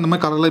பாத்தீங்கன்னா ஃபுல்லா இந்த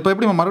மாதிரி கலர்ல இப்போ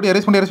எப்படி மறுபடியும்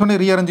எரேஸ் பண்ணி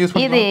ரீஅரேஞ்ச் யூஸ்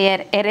பண்ணலாம்?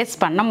 இது எரேஸ்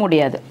பண்ண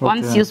முடியாது.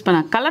 ஒன்ஸ் யூஸ்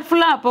பண்ணா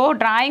கலர்ஃபுல்லா அப்போ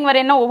டிராயிங்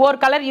வரையனா ஒவ்வொரு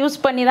கலர் யூஸ்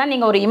பண்ணி தான்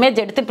நீங்க ஒரு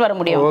இமேஜ் எடுத்துட்டு வர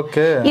முடியும்.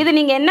 ஓகே. இது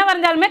நீங்க என்ன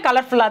வரைஞ்சாலுமே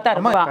கலர்ஃபுல்லா தான்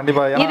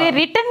இருக்கும். இது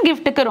ரிட்டன்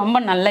கிஃப்ட்க்கு ரொம்ப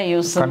நல்ல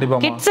யூஸ்.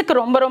 கிட்ஸ்க்கு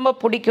ரொம்ப ரொம்ப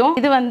பிடிக்கும்.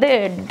 இது வந்து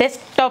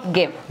டெஸ்க்டாப்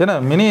கேம். என்ன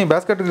மினி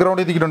பாஸ்கெட்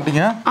கிரவுண்ட் ஏத்திக்கிட்டு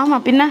வந்துட்டீங்க? ஆமா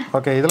பின்ன.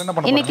 ஓகே. இதெல்லாம் என்ன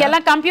பண்ணுவீங்க? இன்னைக்கு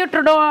எல்லாம்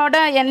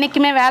கம்ப்யூட்டரோட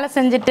என்னைக்குமே வேலை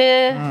செஞ்சுட்டு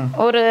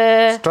ஒரு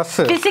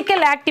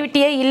பிசிக்கல்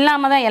ஆக்டிவிட்டியே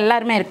இல்லாம தான்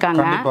எல்லாருமே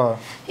இருக்காங்க.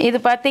 இது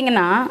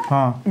பாத்தீங்கன்னா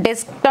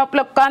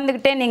டெஸ்க்டாப்ல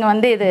உட்கார்ந்துகிட்டே நீங்க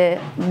வந்து இது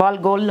பால்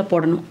கோல்ல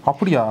போடணும்.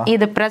 அப்படியா?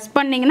 இது பிரஸ்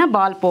பண்ணீங்கன்னா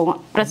பால் போகும்.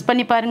 பிரஸ்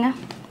பண்ணி பாருங்க.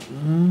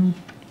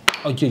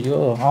 ஐயோ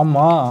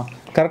ஆமா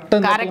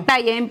கரெக்ட்டா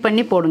எய்ம்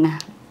பண்ணி போடுங்க.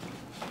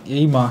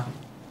 எய்மா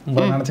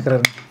உங்க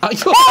நினைச்சுக்கறாரு.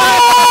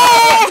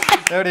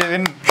 எப்படி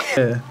வின்?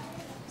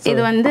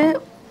 இது வந்து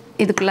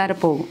இதுக்குள்ளார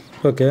போகும்.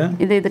 ஓகே.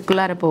 இது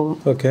இதுக்குள்ளார போகும்.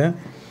 ஓகே.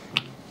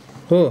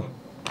 ஓ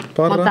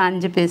மொத்தம்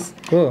 5 பீஸ்.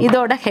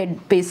 இதோட ஹெட்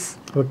பீஸ்.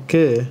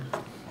 ஓகே.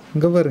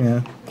 இங்க பாருங்க.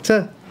 சே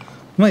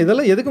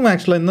இதெல்லாம் எதுக்கு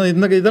ஆக்சுவலா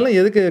இந்த இதெல்லாம்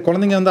எதுக்கு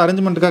குழந்தைங்க வந்து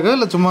அரேஞ்ச்மென்ட்காக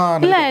இல்ல சும்மா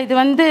இல்ல இது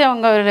வந்து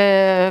அவங்க ஒரு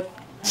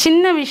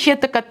சின்ன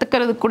விஷயத்தை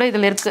கத்துக்கிறது கூட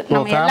இதுல இருக்கு.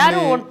 நம்ம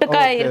எல்லாரும்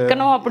ஒட்டுக்கா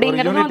இருக்கணும்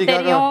அப்படிங்கறதும்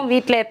தெரியும்.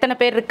 வீட்ல எத்தனை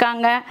பேர்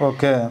இருக்காங்க.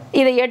 ஓகே.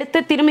 இத எடுத்து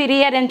திரும்பி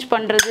ரீஅரேஞ்ச்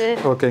பண்றது.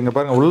 ஓகே இங்க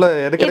பாருங்க உள்ள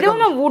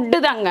இதுவும் வுட்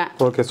தாங்க.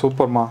 ஓகே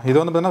சூப்பர்மா. இது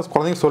வந்து பார்த்தா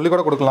குழந்தைக்கு சொல்லி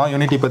கூட கொடுக்கலாம்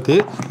யூனிட்டி பத்தி.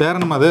 வேற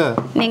என்னமா அது?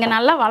 நீங்க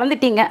நல்லா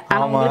வளர்ந்துட்டீங்க.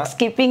 ஆனா உங்களுக்கு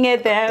ஸ்கிப்பிங்கே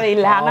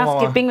தேவையில்லை. ஆனா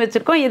ஸ்கிப்பிங்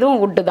வச்சிருக்கோம்.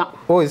 இதுவும் வுட் தான்.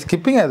 ஓ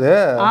ஸ்கிப்பிங் அது?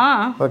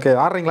 ஓகே.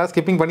 ஆடுறீங்களா?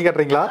 ஸ்கிப்பிங் பண்ணி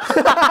காட்டுறீங்களா?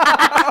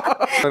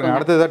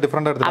 அடுத்து ஏதாவது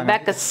டிஃபரண்டா எடுத்துங்க.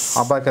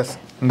 அபாக்கஸ்.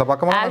 இந்த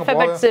பக்கமா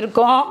ஆல்பபெட்ஸ்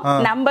இருக்கும்,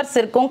 நம்பர்ஸ்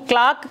இருக்கும்,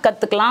 கிளாக்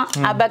கத்துக்கலாம்,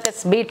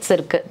 அபாக்கஸ் பீட்ஸ்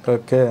இருக்கு.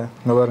 ஓகே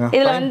இங்க பாருங்க.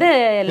 இதுல வந்து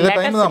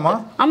டைம் தான்மா?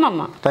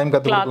 ஆமாமா. டைம்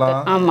கத்துக்கலாம்.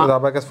 இது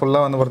அபாக்கஸ்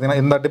ஃபுல்லா வந்து பாத்தீங்கன்னா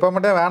இந்த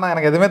டிபார்ட்மென்ட்டே வேணாம்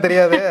எனக்கு எதுவுமே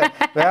தெரியாது.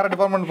 வேற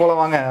டிபார்ட்மென்ட் போல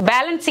வாங்க.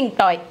 பேலன்சிங்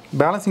டாய்.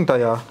 பேலன்சிங்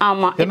டாயா?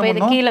 ஆமா. இப்போ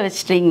இது கீழ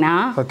வச்சிட்டீங்கன்னா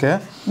ஓகே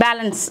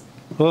பேலன்ஸ்.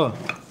 ஓ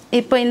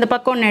இப்போ இந்த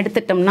பக்கம் ஒன்னு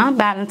எடுத்துட்டோம்னா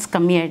பேலன்ஸ்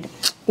கம்மி ஆயிடும்.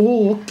 ஓ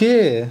ஓகே.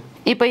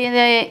 இப்போ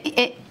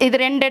இது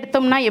ரெண்டு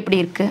எடுத்தோம்னா எப்படி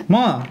இருக்கு?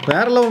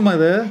 வேற லெவல்மா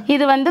இது.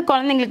 இது வந்து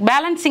குழந்தைங்களுக்கு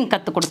பேலன்சிங்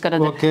கத்து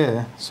கொடுக்கிறது. Okay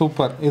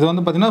super. இது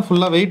வந்து பாத்தீங்கன்னா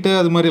ஃபுல்லா வெயிட்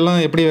அது மாதிரி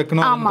எல்லாம் எப்படி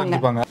வைக்கணும்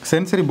தெரிஞ்சுப்பாங்க.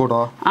 சென்சரி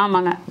போர்டா?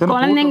 ஆமாங்க.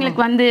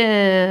 குழந்தைங்களுக்கு வந்து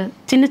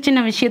சின்ன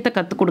சின்ன விஷயத்தை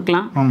கத்து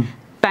கொடுக்கலாம்.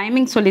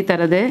 டைமிங் சொல்லி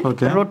தரது,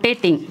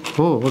 ரொட்டேட்டிங்.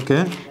 ஓகே.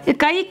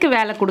 கைக்கு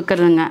வேலை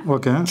கொடுக்கறதுங்க.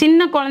 ஓகே.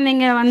 சின்ன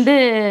குழந்தைங்க வந்து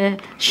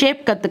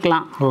ஷேப்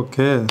கத்துக்கலாம்.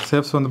 ஓகே.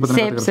 ஷேப்ஸ் வந்து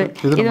பாத்தீங்கன்னா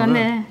இது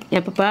வந்து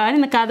எப்ப பாரு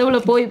இந்த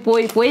கதவுல போய்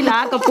போய் போய்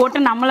லாக்க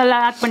போட்டு நம்மள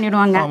லாக்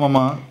பண்ணிடுவாங்க.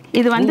 ஆமாமா.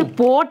 இது வந்து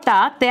போட்டா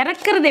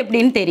திறக்கிறது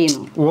எப்படின்னு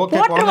தெரியணும்.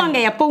 போட்டுருவாங்க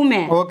எப்பவுமே.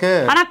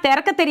 ஆனா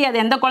திறக்க தெரியாது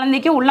எந்த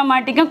குழந்தைக்கும். உள்ள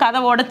மாட்டிக்கும் கதை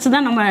உடைச்சு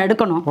தான் நம்ம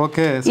எடுக்கணும்.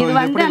 இது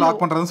வந்து லாக்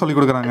பண்றதுன்னு சொல்லி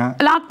கொடுக்கறாங்க.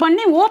 லாக்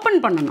பண்ணி ஓபன்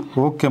பண்ணணும்.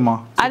 ஓகேமா.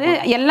 அது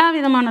எல்லா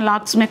விதமான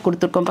லாக்ஸ்மே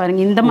கொடுத்திருக்கோம்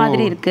பாருங்க. இந்த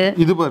மாதிரி இருக்கு.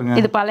 இது பாருங்க.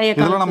 இது பழைய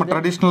இதெல்லாம் நம்ம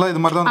ட்ரெடிஷனலா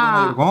இது மாதிரி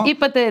தான் இருக்கும்.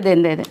 இப்ப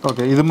இது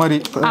ஓகே. இது மாதிரி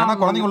ஆனா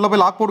குழந்தைங்க உள்ள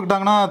போய் லாக்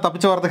போட்டுட்டாங்கன்னா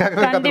தப்பிச்சு வரதுக்காக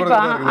கத்து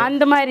கொடுக்கறாங்க.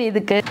 அந்த மாதிரி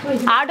இதுக்கு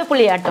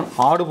ஆடுபுலி ஆட்டம்.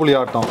 ஆடுபுலி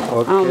ஆட்டம்.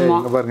 ஓகே.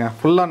 இங்க பாருங்க.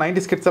 ஃபுல்லா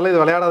 90s கிட்ஸ் எல்லாம்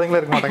இது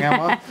விளையாடாதீங்களா இருக்க மாட்டாங்கமா.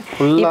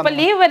 இப்ப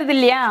லீவ் வருது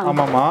இல்லையா?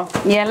 ஆமாமா.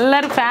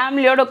 எல்லாரும்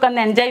ஃபேமிலியோட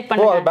உட்கார்ந்து என்ஜாய்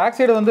பண்ணுங்க. பேக்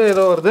சைடு வந்து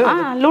ஏதோ வருது.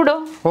 லூடோ.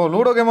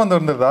 லூடோ கேம் வந்து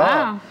வந்ததா?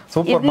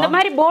 சூப்பர். இந்த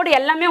மாதிரி போர்டு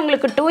எல்லாமே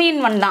உங்களுக்கு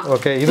 2-in-1 தான்.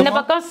 இந்த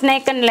பக்கம்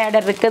ஸ்னேக் அண்ட்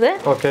லேடர் இருக்குது.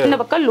 இந்த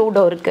பக்கம்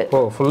லூடோ இருக்கு.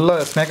 ஃபுல்லா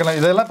ஸ்னேக் அண்ட்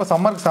இதெல்லாம் இப்ப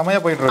சம்மருக்கு சமயா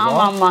போயிட்டு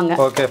இருக்கு. ஆமாங்க.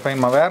 ஓகே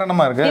ஃபைன்மா. வேற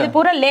என்னமா இருக்கு? இது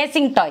பூரா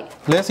லேசிங் டாய்.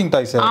 Lacing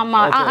toys.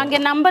 ஆமா. அங்க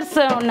நம்பர்ஸ்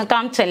ஒன்னு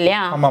காமிச்ச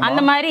இல்லையா?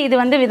 அந்த மாதிரி இது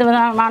வந்து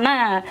விதவிதமான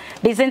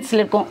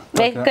டிசைன்ஸ்ல இருக்கும்.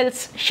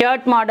 Vehicles,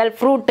 shirt model,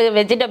 fruit,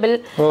 vegetable,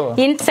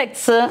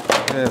 insects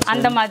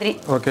அந்த மாதிரி.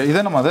 ஓகே. இது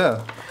என்னமா அது?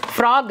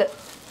 ஃப்ராக்.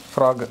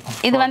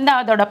 இது வந்து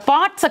அதோட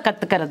பார்ட்ஸை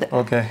கத்துக்கிறது.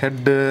 ஓகே.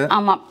 ஹெட்.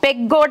 ஆமா.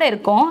 பெக்கோட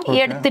இருக்கும்.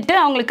 எடுத்துட்டு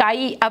அவங்களுக்கு ஐ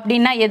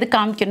அப்படின்னா எது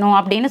காமிக்கணும்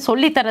அப்படின்னு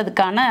சொல்லி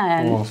தரதுக்கான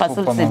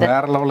பசில்ஸ் இது.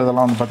 வேற லெவல்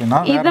இதெல்லாம் வந்து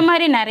பாத்தீங்கன்னா இது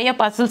மாதிரி நிறைய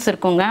பசில்ஸ்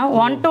இருக்குங்க.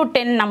 1 to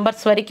 10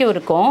 நம்பர்ஸ் வரைக்கும்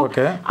இருக்கும்.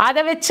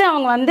 அதை வச்சு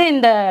அவங்க வந்து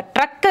இந்த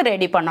ட்ரக்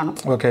ரெடி பண்ணணும்.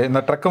 ஓகே.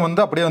 இந்த ட்ரக்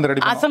வந்து அப்படியே வந்து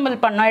ரெடி அசெம்பிள்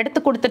பண்ணனும்.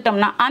 எடுத்து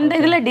கொடுத்துட்டோம்னா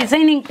அந்த இதுல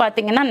டிசைனிங்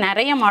பாத்தீங்கன்னா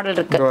நிறைய மாடல்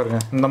இருக்கு.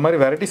 பாருங்க. இந்த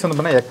மாதிரி வெரைட்டிஸ் வந்து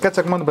பண்ணா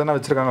எக்கச்சக்கமா வந்து பண்ண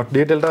வச்சிருக்காங்க.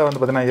 டீடைலா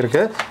வந்து பாத்தீங்கன்னா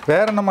இருக்கு.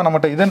 வேற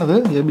நம்மட்ட இது என்னது?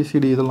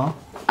 ABCD இதெல்லாம்.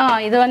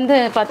 இது வந்து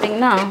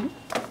பாத்தீங்கன்னா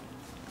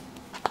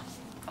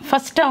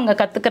ஃபர்ஸ்ட் அவங்க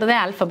கத்துக்கிறதே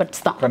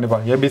ஆல்பபெட்ஸ் தான். கண்டிப்பா.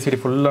 ABCD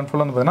ஃபுல் அண்ட்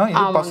ஃபுல் வந்து பாத்தீங்கன்னா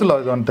இது பசில்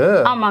இது வந்து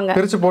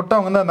பிரிச்சு போட்டு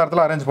அவங்க வந்து அந்த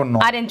இடத்துல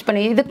அரேஞ்ச்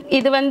பண்ணி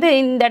இது வந்து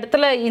இந்த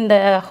இடத்துல இந்த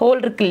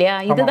ஹோல் இருக்கு இல்லையா?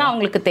 இதுதான்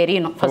அவங்களுக்கு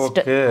தெரியணும் ஃபர்ஸ்ட்.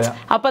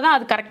 அப்பதான்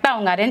அது கரெக்ட்டா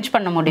அவங்க அரேஞ்ச்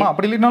பண்ண முடியும்.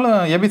 அப்படி இல்லனாலும்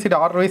ABCD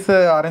ஆர்டர் வைஸ்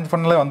அரேஞ்ச்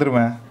பண்ணல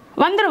வந்துருவேன்.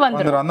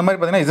 வந்துரும் அந்த மாதிரி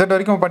பாத்தீங்கன்னா Z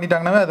வரைக்கும்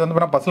பண்ணிட்டாங்கனா அது வந்து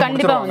பசில்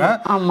முடிச்சிடுவாங்க.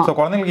 சோ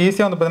குழந்தைகளுக்கு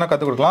ஈஸியா வந்து பாத்தீங்கன்னா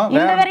கத்து கொடுக்கலாம்.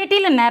 இந்த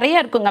வெரைட்டில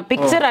நிறைய இருக்குங்க.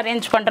 பிக்சர்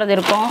அரேஞ்ச் பண்றது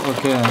இருக்கும்.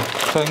 ஓகே.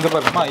 சோ இங்க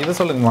பாருமா இது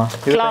சொல்லுங்கமா.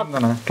 இது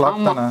தானே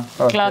கிளாக் தானே?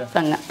 கிளாக்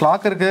தாங்க.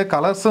 கிளாக் இருக்கு,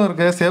 கலர்ஸும்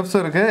இருக்கு,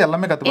 ஷேப்ஸும் இருக்கு,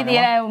 எல்லாமே கத்துக்கலாம்.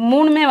 இது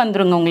மூணுமே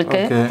வந்துருங்க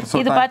உங்களுக்கு.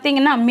 இது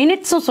பாத்தீங்கன்னா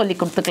மினிட்ஸும் சொல்லி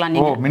கொடுத்துக்கலாம்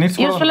நீங்க.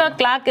 யூசுவலா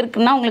கிளாக்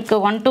இருக்குன்னா உங்களுக்கு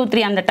 1 2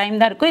 3 அந்த டைம்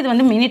தான் இருக்கும். இது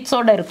வந்து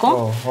மினிட்ஸோட இருக்கும்.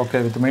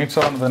 ஓகே. வித்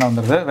மினிட்ஸோட வந்து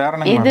வந்துருது. வேற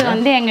என்ன? இது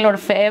வந்து எங்களோட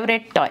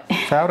ஃபேவரட் டாய்.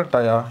 ஃபேவரட்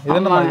டாயா?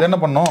 இது என்ன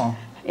பண்ணும்?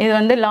 இது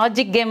வந்து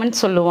லாஜிக் கேம்னு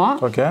சொல்லுவோம்.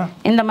 ஓகே.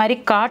 இந்த மாதிரி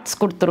கார்ட்ஸ்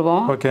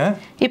கொடுத்துருவோம். ஓகே.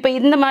 இப்போ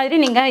இந்த மாதிரி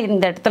நீங்க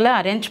இந்த இடத்துல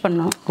அரேஞ்ச்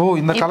பண்ணனும்.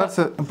 இந்த கலர்ஸ்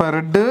இப்போ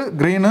ரெட்,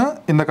 கிரீன்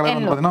இந்த கலர்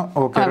வந்து பாத்தீங்கன்னா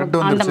ஓகே ரெட்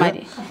வந்து அந்த மாதிரி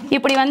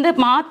இப்படி வந்து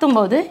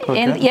மாத்தும்போது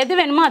எது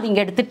வேணுமோ அது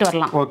இங்க எடுத்துட்டு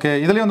வரலாம். ஓகே.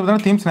 இதுலயே வந்து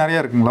பாத்தீங்கன்னா தீம்ஸ்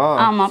நிறைய இருக்குங்களா?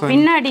 ஆமா.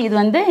 பின்னாடி இது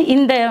வந்து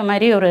இந்த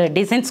மாதிரி ஒரு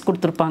டிசைன்ஸ்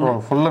கொடுத்திருப்பாங்க.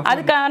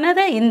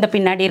 அதுக்கானது இந்த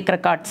பின்னாடி இருக்கிற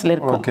கார்ட்ஸ்ல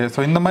இருக்கும். ஓகே.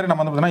 சோ இந்த மாதிரி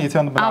நம்ம வந்து பாத்தீங்கன்னா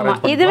ஈஸியா வந்து ஆமா.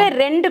 இதுவே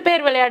 2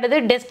 பேர் விளையாடுது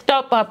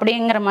டெஸ்க்டாப்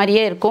அப்படிங்கற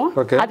மாதிரியே இருக்கும்.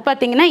 அது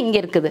பாத்தீங்கன்னா இங்க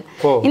இருக்குது.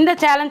 இந்த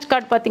சேலஞ்ச்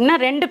கார்டு பாத்தீங்கன்னா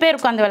 2 பேர்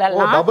உட்கார்ந்து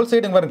விளையாடலாம். டபுள்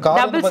சைடுங்க பாருங்க.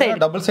 கார்டு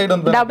டபுள் சைடு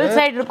வந்து டபுள்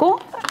சைடு இருக்கும்.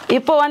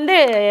 இப்போ வந்து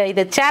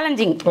இது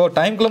சேலஞ்சிங்.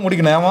 டைம்க்குள்ள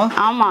முடிக்கணுமா?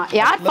 ஆமா.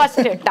 யார்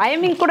ஃபர்ஸ்ட்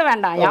டைமிங் கூட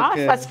வேண்டாம்.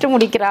 யார் ஃபர்ஸ்ட்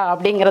முடிக்கிறா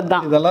அப்படிங்கிறது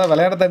தான். இதெல்லாம்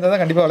விளையாட தெரிஞ்சா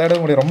தான் கண்டிப்பா விளையாட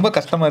முடியும். ரொம்ப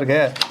கஷ்டமா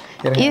இருக்கு.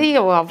 இது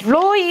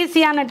அவ்வளோ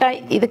ஈஸியான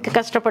டாய். இதுக்கு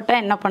கஷ்டப்பட்டா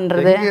என்ன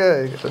பண்றது?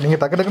 நீங்க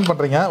டக்கு டக்குன்னு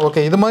பண்றீங்க.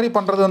 ஓகே. இது மாதிரி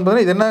பண்றது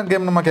வந்து இது என்ன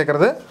கேம் நம்ம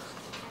கேக்குறது?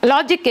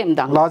 லாஜிக் கேம்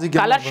தான்.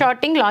 Colour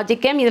sorting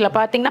logic game. இதுல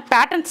பாத்தீங்கன்னா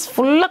பேட்டர்ன்ஸ்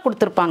ஃபுல்லா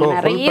கொடுத்திருப்பாங்க.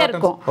 நிறைய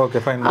இருக்கும். Okay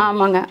fine.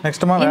 ஆமாங்க.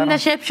 இந்த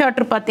ஷேப்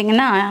ஷார்ட்டர்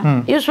பாத்தீங்கன்னா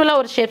யூசுவலா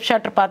ஒரு ஷேப்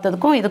ஷார்ட்டர்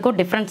பார்த்ததுக்கும் இதுக்கும்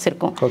டிஃபரன்ஸ்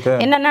இருக்கும்.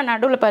 என்னன்னா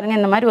நடுவுல பாருங்க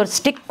இந்த மாதிரி ஒரு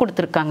ஸ்டிக்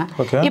கொடுத்திருக்காங்க.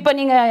 இப்போ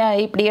நீங்க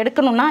இப்படி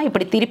எடுக்கணும்னா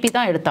இப்படி திருப்பி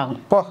தான் எடுத்தாகும்.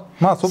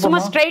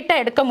 சும்மா ஸ்ட்ரைட்டா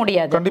எடுக்க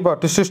முடியாது. கண்டிப்பா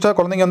ட்விஸ்டா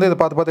குழந்தைங்க வந்து இத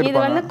பார்த்து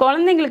இது வந்து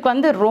குழந்தைகளுக்கு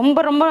வந்து ரொம்ப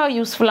ரொம்ப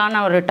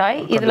யூஸ்ஃபுல்லான ஒரு டாய்.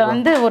 இதுல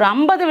வந்து ஒரு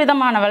 50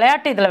 விதமான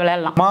விளையாட்டு இதுல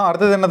விளையாடலாம்.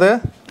 அடுத்து என்னது?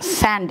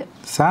 சாண்ட்.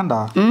 சாண்டா?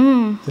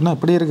 என்ன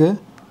இப்படி இருக்கு?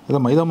 இது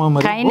மைதா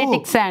மாதிரி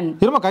கைனெடிக் சாண்ட்.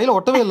 இருமா கையில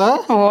ஒட்டவே இல்ல.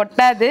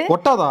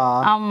 ஒட்டாதா?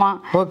 ஆமா.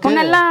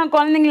 முன்னெல்லாம்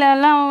குழந்தைங்கள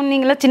எல்லாம்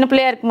நீங்கள சின்ன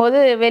பிள்ளையா இருக்கும்போது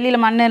வெளியில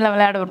மண்ணுல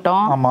விளையாட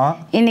விட்டோம். ஆமா.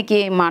 இன்னைக்கு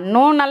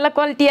மண்ணும் நல்ல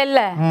குவாலிட்டியா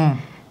இல்ல.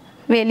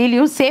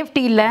 வெளியிலயும்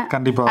சேஃப்டி இல்ல.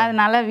 கண்டிப்பா.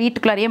 அதனால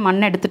வீட்டுக்குள்ளேயே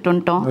மண் எடுத்துட்டு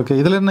வந்துட்டோம். ஓகே.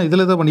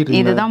 இதுல ஏதோ பண்ணிட்டு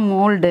இருக்கீங்க? இதுதான்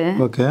மோல்டு.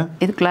 ஓகே.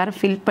 இதுக்குள்ள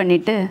ஃபில்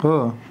பண்ணிட்டு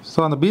சோ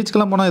அந்த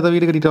பீச்க்குலாம் போனா ஏதோ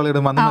வீடு கட்டிட்டு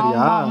விளையாடுமா அந்த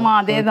மாதிரியா? ஆமா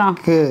அதேதான்.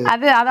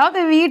 அது அதாவது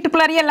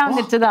வீட்டுக்குள்ளேயே எல்லாம்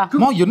வந்துச்சுதா?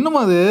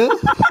 என்னமா அது?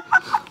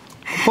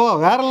 ஓ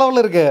வேற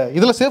லெவல்ல இருக்கு.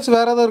 இதுல ஷேப்ஸ்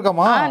வேற ஏதாவது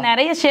இருக்காமா?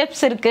 நிறைய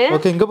ஷேப்ஸ் இருக்கு.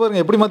 ஓகே இங்க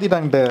பாருங்க எப்படி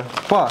மாத்திட்டாங்கட்டு.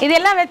 பா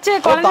இதெல்லாம் வெச்சு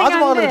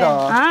குழந்தைங்க வந்து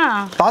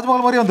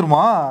தாஜ்மஹால் மாதிரி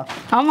வந்துருமா?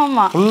 ஆமா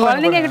ஆமா.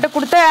 குழந்தைங்க கிட்ட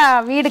கொடுத்தா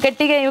வீடு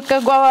கட்டி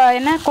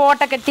என்ன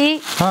கோட்டை கட்டி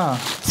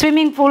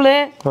ஸ்விம்மிங் பூல்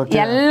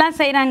எல்லாம்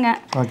செய்றாங்க.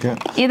 ஓகே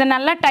இது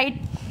நல்லா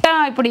டைட்டா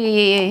இப்படி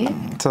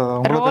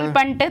ரோல்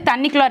பண்ணிட்டு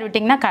தண்ணிக்குள்ளார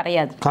விட்டீங்கன்னா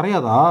கரையாது.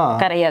 கரையாதா?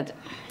 கரையாது.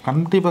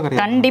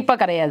 கண்டிப்பா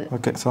கரையாது.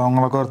 ஓகே சோ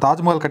உங்களுக்கு ஒரு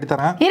தாஜ்மஹால் கட்டி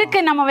தரேன். இருக்கு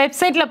நம்ம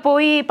வெப்சைட்ல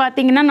போய்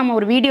பாத்தீங்கன்னா நம்ம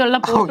ஒரு வீடியோ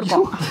எல்லாம்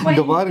போட்டுருக்கோம்.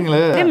 இங்க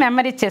பாருங்களே. இது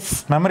மெமரி செஸ்.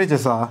 மெமரி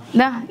செஸ்ஸா?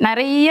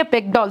 நிறைய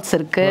பெக் டால்ஸ்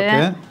இருக்கு.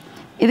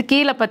 இது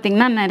கீழ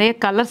பாத்தீங்கன்னா நிறைய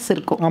கலர்ஸ்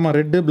இருக்கும். ஆமா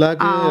ரெட் Black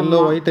yellow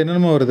white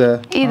என்னென்னமோ வருது.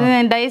 இது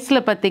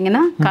டைஸ்ல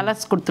பாத்தீங்கன்னா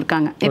கலர்ஸ்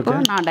கொடுத்திருக்காங்க. இப்போ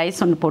நான்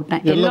டைஸ் ஒன்னு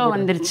போட்டேன். yellow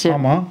வந்துருச்சு.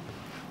 ஆமா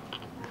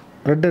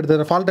ரெட்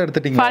எடுத்து ஃபால்ட்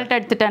எடுத்துட்டீங்க. ஃபால்ட்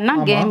எடுத்துட்டேன்னா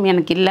கேம்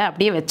எனக்கு இல்ல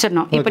அப்படியே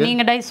வெச்சறணும். இப்போ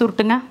நீங்க டைஸ்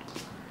உருட்டுங்க.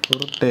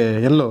 உருட்டு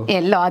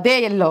yellow அதே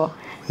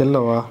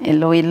yellowவா?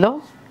 yellow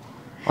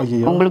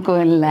ஐயோ உங்களுக்கு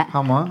இல்ல.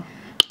 ஆமா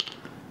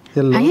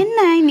yellow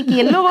என்ன இன்னைக்கு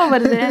yellowவா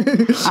வருது?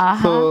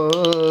 ஆஹா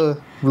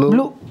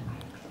blue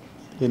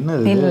என்ன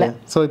இது?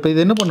 சோ இப்போ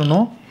இது என்ன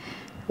பண்ணனும்?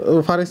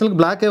 ஃபார் எக்ஸாம்பிள்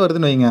Black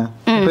வருதுன்னு வைங்க.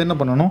 இப்போ என்ன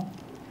பண்ணனும்?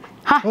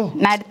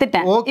 நான்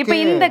எடுத்துட்டேன். இப்போ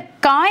இந்த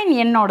காயின்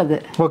என்னோடது.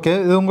 ஓகே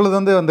இது உங்களுக்கு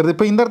வந்து வந்திருது.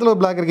 இப்போ இந்த இடத்துல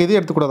Black இருக்கு. இது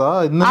எடுக்க கூடாதா?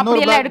 இன்னொரு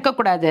எல்லாம் எடுக்க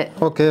கூடாது.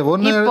 ஓகே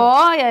இப்போ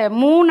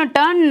 3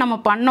 டர்ன் நம்ம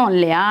பண்ணோம்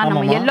இல்லையா?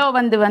 நம்ம yellow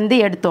வந்து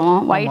எடுத்தோம்,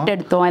 white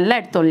எடுத்தோம், எல்லாம்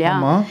எடுத்தோம் இல்லையா?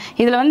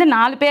 இதுல வந்து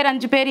 4 பேர்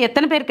 5 பேர்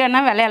எத்தனை பேருக்கு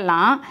வேணா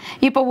விளையாடலாம்.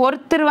 இப்போ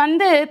ஒருத்தர்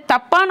வந்து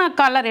தப்பான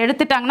கலர்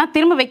எடுத்துட்டாங்கன்னா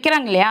திரும்ப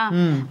வைக்கறாங்க இல்லையா?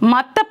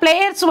 மத்த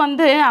பிளேயர்ஸ்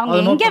வந்து அவங்க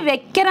எங்க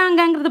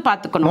வைக்கறாங்கங்கிறது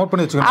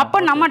பாத்துக்கணும்.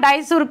 அப்ப நம்ம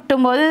டைஸ்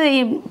உருட்டும் போது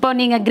இப்போ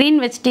நீங்க green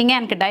வெச்சிட்டீங்க,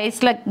 எனக்கு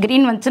டைஸ்ல green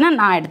வந்துச்சுனா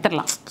நான்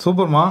எடுத்துறலாம்.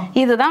 சூப்பர்மா.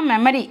 இதுதான்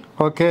மெமரி.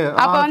 ஓகே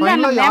அப்ப வந்து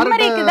அந்த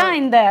மெமரிக்கு தான்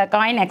இந்த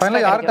காயின் எக்ஸ்ட்ரா.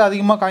 ஃபைனலா யாருக்கு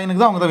அதிகமா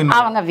காயினுக்கு தான் அவங்க தான் வின்.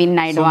 அவங்க வின்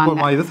ஆயிடுவாங்க.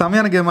 சூப்பர்மா. இது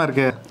செமையான கேமா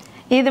இருக்கு.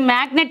 இது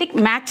magnetic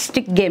match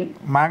stick game.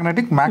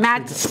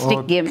 Match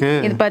stick game.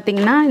 இது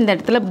பாத்தீங்கன்னா இந்த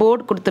இடத்துல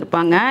போர்டு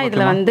கொடுத்திருப்பாங்க.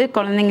 இதுல வந்து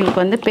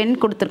குழந்தைங்களுக்கு வந்து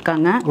பென்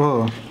கொடுத்திருக்காங்க.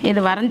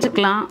 இது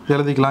வரைஞ்சுக்கலாம்,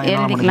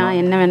 எழுதிக்கலாம்,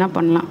 என்ன வேணா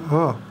பண்ணலாம்.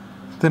 ஓ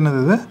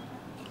என்னது இது?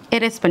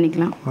 எரேஸ்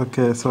பண்ணிக்கலாம்.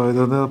 ஓகே சோ இது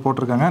வந்து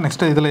போட்டுருக்காங்க.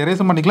 நெக்ஸ்ட் இதுல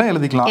எரேஸ் பண்ணிக்கலாம்,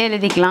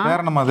 எழுதிக்கலாம்.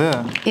 வேற என்னமா அது?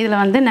 இதுல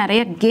வந்து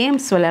நிறைய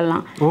கேம்ஸ்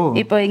விளையாடலாம்.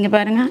 இப்போ இங்க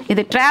பாருங்க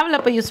இது டிராவல்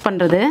அப்ப யூஸ்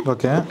பண்றது.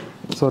 ஓகே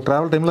சோ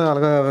டிராவல் டைம்ல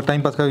அழகா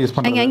டைம் பாஸ்க்காக யூஸ்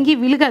பண்றது.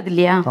 எங்கேயும் விழுகாது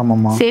இல்லையா?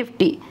 ஆமாமா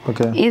சேஃப்டி.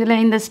 ஓகே இதுல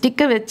இந்த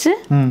ஸ்டிக்கை வச்சு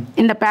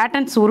இந்த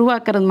பேட்டர்ன்ஸ்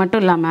உருவாக்குறது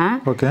மட்டும் இல்லாம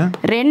ஓகே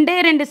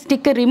ரெண்டு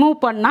ஸ்டிக்கை ரிமூவ்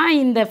பண்ணா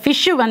இந்த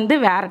ஃபிஷ் வந்து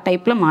வேற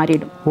டைப்ல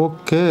மாறிடும்.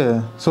 ஓகே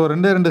சோ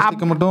ரெண்டு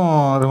ஸ்டிக் மட்டும்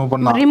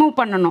ரிமூவ்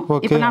பண்ணனும்.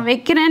 இப்போ நான்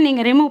வைக்கிறேன்,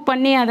 நீங்க ரிமூவ்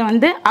பண்ணி அதை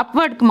வந்து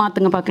அப்வர்ட்க்கு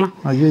மாத்துங்க பார்க்கலாம்.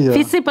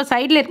 ஃபிஷ் இப்ப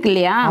சைடுல இருக்கு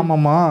இல்லையா?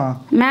 ஆமாமா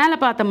மேல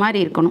பார்த்த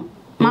மாதிரி இருக்கணும்.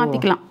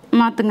 மாத்திக்கலாம்,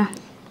 மாத்துங்க.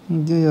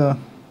 ஐயோ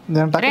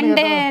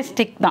ரெண்டே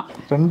ஸ்டிக் தான்.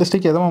 ரெண்டு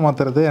ஸ்டிக் எதமா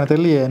மாத்துறது எனக்கு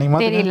தெரியல. நீங்க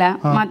தெரியல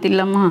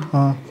மாத்திடலாமா?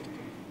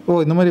 ஓ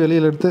இந்த மாதிரி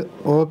வெளியில எடுத்து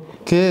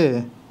ஓகே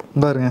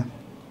பாருங்க.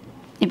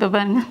 இப்போ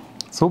பாருங்க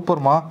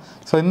சூப்பர்மா.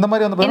 சோ இந்த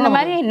மாதிரி வந்து இந்த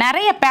மாதிரி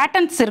நிறைய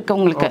பேட்டர்ன்ஸ் இருக்கு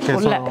உங்களுக்கு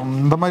உள்ள.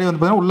 இந்த மாதிரி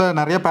வந்து பாருங்க உள்ள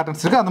நிறைய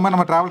பேட்டர்ன்ஸ் இருக்கு. அந்த மாதிரி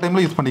நம்ம டிராவல்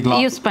டைம்ல யூஸ்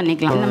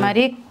பண்ணிக்கலாம். இந்த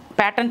மாதிரி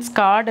பேட்டர்ன்ஸ்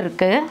கார்டு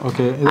இருக்கு.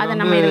 ஓகே அத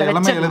நம்ம இதுல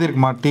எல்லாமே எழுதி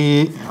இருக்குமா? டி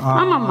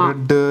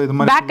ரெட் இது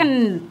மாதிரி பேக்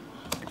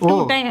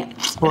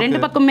அண்ட்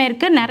ரெண்டு பக்கமே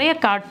இருக்கு. நிறைய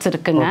கார்ட்ஸ்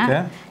இருக்குங்க.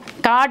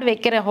 கார்டு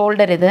வைக்கிற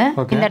ஹோல்டர் இது.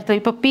 இந்த இடத்துல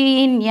இப்போ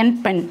PN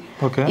பென்.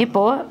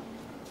 இப்போ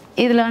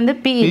இதுல வந்து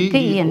P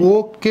க்கு EN.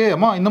 ஓகே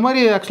அம்மா இந்த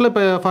மாதிரி एक्चुअली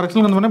ஃபார்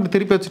எக்ஸாம்பிள் வந்து இப்படி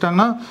திருப்பி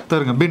வச்சிட்டாங்கன்னா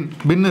பாருங்க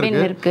பின்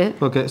இருக்கு.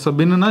 ஓகே சோ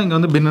பின்னா இங்க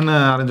வந்து பின்னு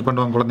அரேஞ்ச்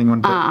பண்ணுவாங்க குழந்தைங்க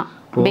வந்து.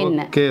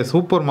 ஓகே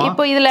சூப்பர்மா.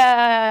 இப்போ இதுல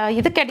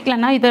இது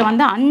கிடைக்கலனா இத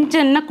வந்து 5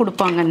 என்ன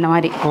கொடுப்பாங்க இந்த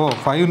மாதிரி. ஓ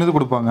 5 ன்னு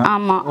கொடுப்பாங்க.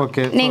 ஆமா.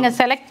 ஓகே நீங்க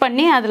செலக்ட்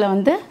பண்ணி அதுல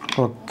வந்து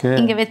ஓகே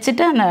இங்க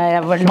வெச்சிட்டு அந்த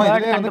வேர்ட்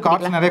வந்து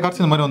கார்ட்ஸ் நிறைய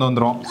கார்ட்ஸ் இந்த மாதிரி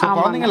வந்துரும். சோ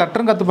குழந்தைங்க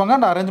லெட்டரும் கத்துப்பாங்க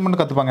and அரேஞ்ச்மென்ட்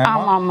கத்துப்பாங்க.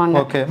 ஆமா.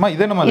 ஓகே அம்மா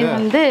இது என்னமா இது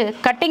வந்து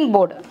கட்டிங்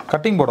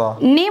போர்டா?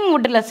 நீம்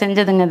வுட்ல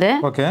செஞ்சதுங்க இது.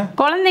 ஓகே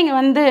குழந்தைங்க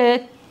வந்து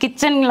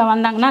கிச்சன்ல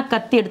வந்தாங்கன்னா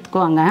கத்தி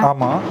எடுத்துக்குவாங்க.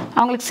 ஆமா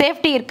அவங்களுக்கு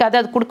சேஃப்டி இருக்காது,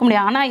 அது கொடுக்க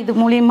முடியாது. ஆனா இது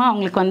மூலமா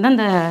அவங்களுக்கு வந்து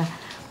அந்த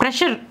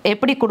ப்ரெஷர்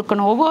எப்படி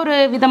கொடுக்கணும், ஒவ்வொரு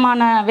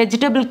விதமான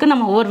வெஜிடபிளுக்கு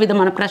நம்ம ஒவ்வொரு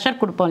விதமான ப்ரெஷர்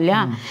கொடுப்போம் இல்லையா?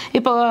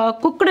 இப்போ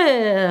குக்குடு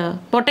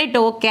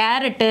பொட்டேட்டோ,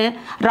 கேரட்டு,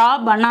 ரா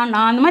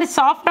பனானா அந்த மாதிரி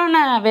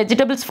சாஃப்டான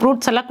வெஜிடபிள்ஸ்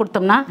ஃப்ரூட்ஸ் எல்லாம்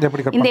கொடுத்தோம்னா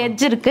இந்த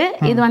எட்ஜ் இருக்கு.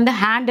 இது வந்து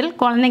ஹேண்டில்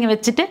குழந்தைங்க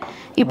வச்சுட்டு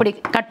இப்படி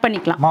கட்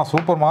பண்ணிக்கலாம்.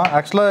 சூப்பர்மா.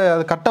 ஆக்சுவலா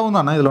அது கட் ஆகும்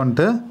தானே இதுல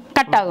வந்துட்டு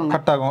கட்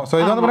ஆகும். சோ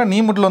இது வந்து நீ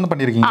முட்ல வந்து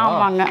பண்ணிருக்கீங்க.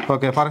 ஆமாங்க.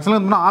 ஓகே ஃபார்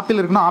எக்ஸாம்பிள் ஆப்பிள்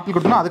இருக்குனா ஆப்பிள்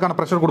கொடுத்தா அதுக்கான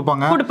பிரஷர்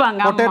கொடுப்பாங்க.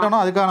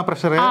 பொட்டேட்டோனா அதுக்கான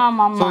பிரஷர்.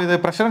 சோ இது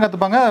பிரஷர்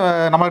கத்துப்பாங்க.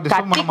 நம்ம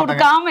டிஸ்டர்ப் பண்ண மாட்டாங்க.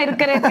 கொடுக்காம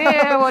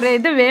இருக்குறதுக்கு ஒரு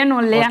இது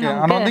வேணும் இல்லையா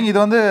நமக்கு. ஆனா வந்து இது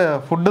வந்து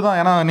ஃபுட் தான்.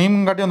 ஏனா நீம்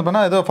காட்டி வந்து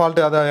பண்ணா ஏதோ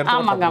ஃபால்ட் அத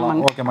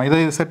எடுத்து. ஓகேமா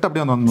இது செட்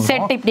அப்படியே வந்து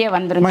செட் இப்படியே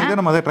வந்துருங்க.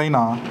 இது நம்ம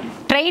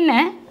ட்ரெயின்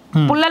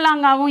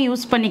புல்லலாங்காவும்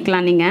யூஸ்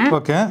பண்ணிக்கலாம் நீங்க.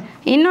 ஓகே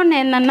இன்னொன்னு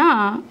என்னன்னா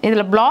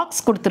இதுல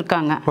பிளாக்ஸ்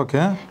கொடுத்திருக்காங்க. ஓகே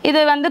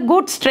இது வந்து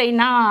கூட்ஸ்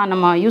ட்ரெயினா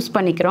நம்ம யூஸ்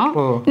பண்ணிக்கிறோம்.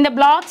 இந்த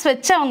பிளாக்ஸ்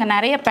வச்சு அவங்க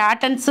நிறைய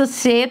பேட்டர்ன்ஸ்,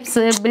 ஷேப்ஸ்,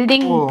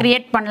 பில்டிங்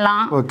கிரியேட்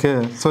பண்ணலாம். ஓகே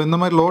சோ இந்த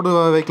மாதிரி லோடு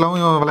வைக்கலாம்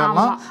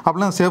விளையாடலாம்.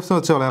 அப்படியே ஷேப்ஸ்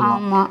வச்சு விளையாடலாம்.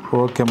 ஆமா.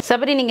 ஓகே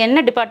சபரி நீங்க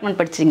என்ன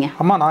டிபார்ட்மென்ட் படிச்சீங்க?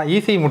 அம்மா நான்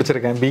ECE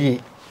முடிச்சிருக்கேன். BE.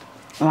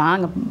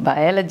 வாங்க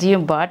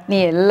பயாலஜியும் பாட்னி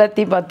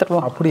எல்லாத்தையும்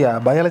பார்த்துருவோம். அப்படியா?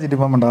 பயாலஜி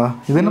டிபார்ட்மெண்டா?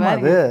 இது என்னமா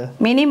இது?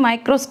 Mini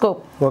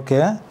microscope. ஓகே.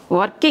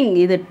 ஒர்க்கிங்.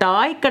 இது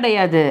டாய்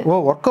கிடையாது. ஓ,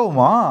 ஒர்க்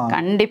ஆகுமா?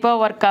 கண்டிப்பா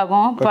ஒர்க்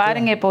ஆகும்.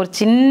 பாருங்க, இப்போ ஒரு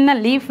சின்ன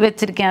லீஃப்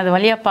வச்சிருக்கேன், அது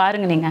வழியா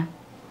பாருங்க நீங்க.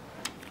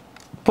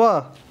 அப்பா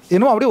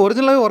இன்னும் அப்படியே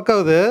ஒரிஜினலாவே ஒர்க்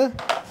ஆகுது.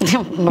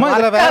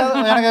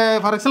 எனக்கு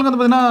ஃபார் எக்ஸாம்பிள் வந்து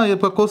பாத்தீங்கன்னா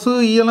இப்ப கொசு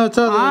ஈயெல்லாம்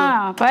வச்சா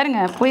பாருங்க,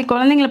 போய்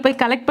குழந்தைங்களை போய்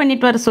கலெக்ட்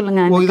பண்ணிட்டு வர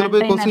சொல்லுங்க. இதுல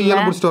போய் கொசு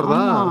ஈயெல்லாம் பிடிச்சிட்டு வரதா?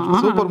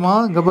 சூப்பர்மா.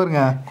 இங்க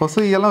பாருங்க,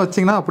 கொசு ஈயெல்லாம்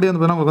வச்சீங்கன்னா அப்படியே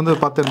வந்து உங்களுக்கு வந்து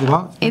பார்த்து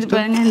தெரிஞ்சுக்கலாம். இது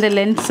பாருங்க, இந்த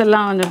லென்ஸ்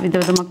எல்லாம் வந்து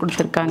விதவிதமா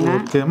கொடுத்துருக்காங்க.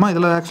 ஓகேமா.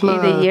 இதுல ஆக்சுவலா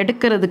இதை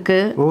எடுக்கிறதுக்கு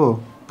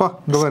பா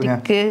இங்க பாருங்க,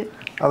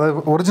 அது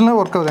ஒரிஜினலா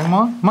ஒர்க்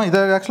ஆகுதுங்கம்மா. அம்மா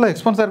இது ஆக்சுவலா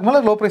எக்ஸ்பென்சிவா இருக்குமா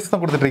இல்ல லோ பிரைஸ்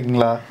தான் கொடுத்துட்டு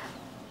இருக்கீங்களா?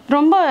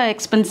 ரொம்ப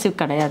எக்ஸ்பென்சிவ்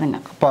கிடையாதுங்க.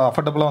 அப்ப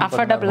அஃபோர்டபிளா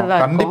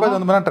தான். கண்டிப்பா இது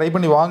வந்து ட்ரை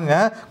பண்ணி வாங்குங்க.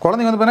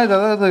 குழந்தைங்க வந்து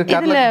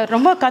பாத்தீங்கன்னா இதுல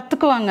ரொம்ப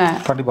கத்துக்குவாங்க.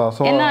 கண்டிப்பா.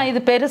 ஏன்னா இது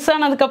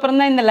பெருசானதுக்கு அப்புறம்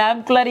தான் இந்த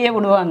லேப்குள்ளாரியே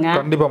விடுவாங்க.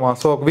 கண்டிப்பாமா.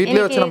 சோ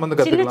வீட்லயே வச்சு நம்ம வந்து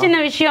கத்துக்கலாம். சின்ன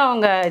சின்ன விஷயம்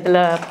அவங்க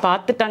இதுல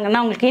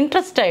பாத்துட்டாங்கன்னா உங்களுக்கு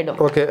இன்ட்ரஸ்ட் ஆயிடும்.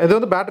 ஓகே. இது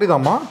வந்து பேட்டரி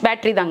தான்மா?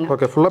 பேட்டரி தாங்க.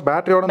 ஓகே. ஃபுல்லா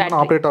பேட்டரியோட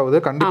தான் ஆபரேட் ஆகுது.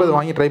 கண்டிப்பா இது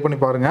வாங்கி ட்ரை பண்ணி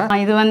பாருங்க.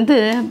 இது வந்து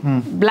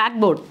பிளாக்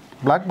போர்ட்.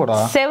 பிளாக் போர்டா?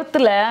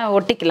 செவுத்துல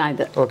ஒட்டிக்கலாம்.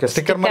 இது ஓகே.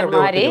 ஸ்டிக்கர் மாதிரி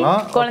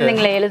ஒட்டிக்கலாம்.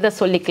 குழந்தைகளை எழுத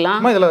சொல்லிக்கலாம்.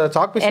 அம்மா இதுல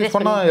சாக் பீஸ் யூஸ்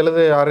பண்ணா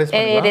எழுத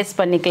எரேஸ்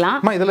பண்ணிக்கலாம்.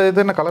 அம்மா இதுல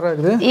இது என்ன கலர்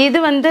ஆகுது?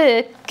 இது வந்து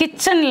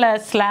கிச்சன்ல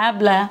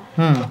ஸ்லாப்ல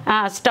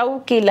ஸ்டவ்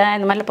கீழ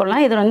இந்த மாதிரி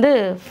போடலாம். இது வந்து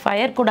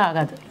ஃபயர் கூட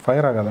ஆகாது.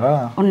 ஃபயர் ஆகாதா?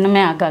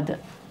 ஒண்ணுமே ஆகாது.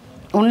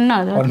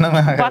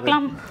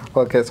 பார்க்கலாம்.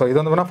 ஓகே. சோ இது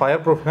வந்து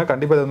ஃபயர் ப்ரூஃப்ங்க.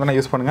 கண்டிப்பா இது வந்து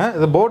யூஸ் பண்ணுங்க.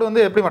 இது போர்டு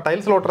வந்து எப்படி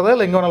டைல்ஸ்ல ஒட்டறதா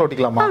இல்ல எங்க வேணாலும்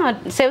ஒட்டிக்கலாமா?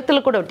 செவுத்துல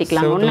கூட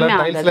ஒட்டிக்கலாம். ஒண்ணுமே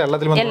ஆகாது. டைல்ஸ்ல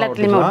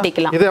எல்லாத்துலயுமே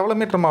ஒட்டிக்கலாம். இது எவ்வளவு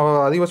மீட்டர்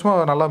அதிகபட்சமா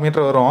நல்லா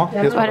மீட்டர் வரும்?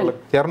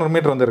 200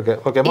 மீட்டர் வந்து இருக்கு.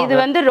 ஓகேமா. இது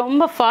வந்து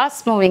ரொம்ப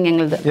ஃபாஸ்ட் மூவிங்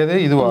எங்களுது. இது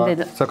இதுவா?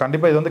 சோ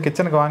கண்டிப்பா இது வந்து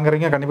கிச்சனுக்கு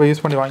வாங்குறீங்க, கண்டிப்பா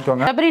யூஸ் பண்ணி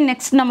வாங்கிக்கோங்க. அப்புறம்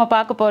நெக்ஸ்ட் நம்ம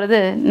பார்க்க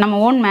போறது நம்ம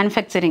ஓன்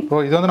மேனுஃபேக்சரிங்.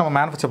 ஓ, இது வந்து நம்ம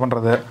மேனுஃபேக்சர்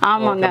பண்றது.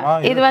 ஆமாங்க.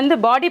 இது வந்து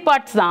பாடி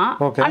பார்ட்ஸ் தான்.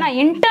 ஆனா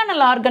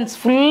இன்டர்னல் ஆர்கன்ஸ்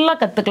ஃபுல்லா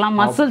கத்துக்கலாம்.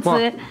 மசில்ஸ்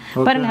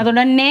பாருங்க, அதோட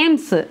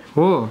நேம்ஸ்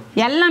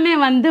எல்லாமே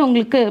வந்து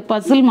உங்களுக்கு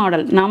பசில்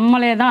மாடல்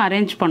நம்மளே தான்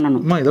அரேஞ்ச்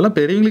பண்ணணும். அம்மா இதெல்லாம்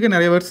பெரியவங்களுக்கு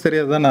நிறைய வேர்ட்ஸ்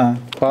தெரியாது தானே?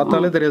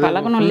 பார்த்தாலே தெரியாது.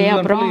 பழகணும் இல்லையா?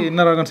 அப்புறம்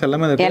இன்னர் ஆர்கன்ஸ்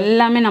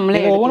எல்லாமே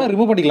நம்மளே ஓனா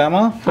ரிமூவ்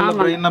பண்ணிக்கலாமா?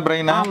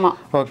 பிரெயின்.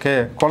 ஓகே.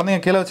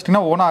 குழந்தைங்க கீழ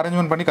வச்சிட்டீங்கன்னா ஓனா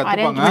அரேஞ்ச்மென்ட் பண்ணி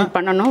கத்துப்பாங்க.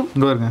 பண்ணணும்.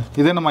 இங்க பாருங்க,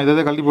 இதே நம்ம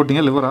இதே கழட்டி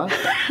போட்டீங்க. லிவரா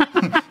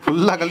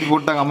ஃபுல்லா கழட்டி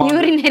போட்டாங்க. அம்மா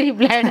யூரினரி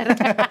பிளாடர்.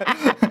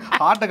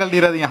 ஹார்ட்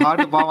கழட்டிராதீங்க.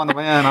 ஹார்ட் பாவம், அந்த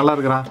பையன் நல்லா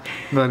இருக்கறான்.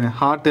 இங்க பாருங்க,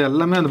 ஹார்ட்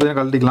எல்லாமே அந்த பையன்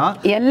கழட்டிக்கலாம்.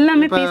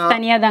 எல்லாமே பீஸ்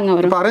தனியா தாங்க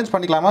வரும். இப்போ அரேஞ்ச்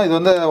பண்ணிக்கலாமா? இது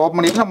வந்து ஓபன்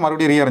பண்ணிட்டு நம்ம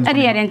மறுபடியும்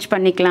ரீஅரேஞ்ச்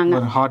பண்ணிக்கலாங்க.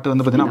 ஹார்ட்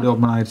வந்து பாத்தீங்கன்னா அப்படியே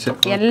ஓபன் ஆயிருச்சு.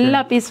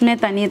 எல்லா பீஸ்மே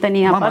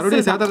தனியா.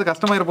 மறுபடியும் சேர்த்தது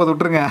கஷ்டமா இருப்பது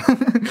விட்டுருங்க.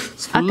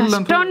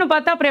 கஷ்டம்னு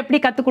பார்த்தா அப்புறம் எப்படி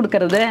கத்து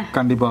கொடுக்கிறது?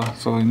 கண்டிப்பா.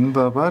 சோ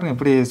இந்த பாருங்க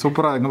எப்படி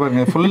சூப்பரா இங்க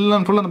பாருங்க, ஃபுல்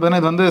அண்ட் ஃபுல்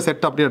அந்த இது வந்து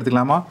செட் அப்படியே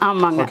எடுத்துக்கலாமா?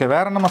 ஆமாங்க. ஓகே.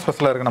 வேற என்ன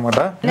ஸ்பெஷலா இருக்கு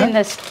நம்மட்ட?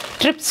 இந்த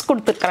ஸ்ட்ரிப்ஸ்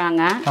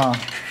கொடுத்துக்கறாங்க.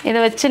 இத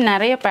வச்சு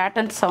நிறைய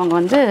பேட்டர்ன்ஸ் அவங்க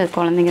வந்து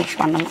குழந்தைங்க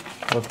பண்ணலாம்.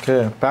 ஓகே.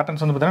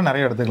 பேட்டர்ன்ஸ் வந்து பார்த்தீங்கன்னா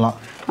நிறைய எடுத்துக்கலாம்.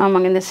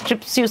 ஆமாங்க. இந்த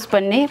ஸ்ட்ரிப்ஸ் யூஸ்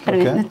பண்ணி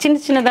பாருங்க,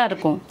 சின்னதா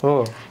இருக்கும்.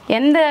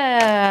 எந்த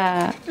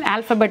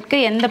ஆல்பபெட்க்கு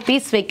எந்த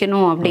பீஸ்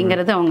வைக்கணும்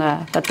அப்படிங்கறது அவங்க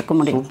கத்துக்க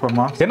முடியும்.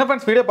 சூப்பர்மா. என்ன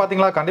ஃப்ரெண்ட்ஸ், வீடியோ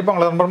பாத்தீங்களா? கண்டிப்பா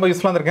உங்களுக்கு ரொம்ப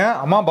யூஸ்ஃபுல்லா இருந்திருக்கேன்.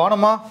 அம்மா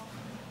பானுமா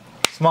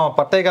சும்மா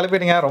பட்டை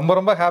கிளப்பிட்டீங்க.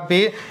 ரொம்ப ஹாப்பி.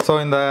 ஸோ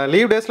இந்த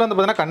லீவ் டேஸ்ல வந்து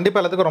பார்த்தீங்கன்னா கண்டிப்பா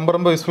எல்லாத்துக்கும்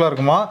ரொம்ப யூஸ்ஃபுல்லா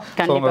இருக்குமா?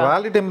 ஸோ உங்க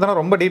வேலிடி டைம் தானே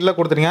ரொம்ப டீட்டெயிலாக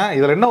கொடுத்துருங்க.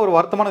 இதுல என்ன ஒரு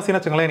வருத்தமான சீன்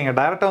வச்சுங்களேன், நீங்க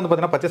டைரக்டா வந்து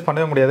பார்த்தீங்கன்னா பர்ச்சேஸ்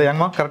பண்ணவே முடியாது.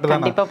 ஏமா கரெக்ட்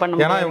தானே?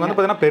 ஏன்னா இவங்க வந்து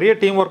பார்த்தீங்கன்னா பெரிய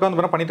டீம் ஒர்க்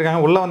வந்து பண்ணிட்டு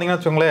இருக்காங்க. உள்ள வந்தீங்கன்னா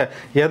வச்சுங்களேன்,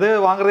 எது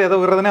வாங்குறது எது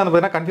விடுறதுன்னு வந்து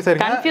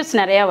பார்த்தீங்கன்னா கன்ஃபியூஸ்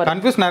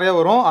நிறைய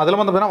வரும்.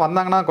 அதுல வந்து பார்த்தீங்கன்னா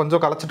வந்தாங்கன்னா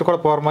கொஞ்சம் கலச்சிட்டு கூட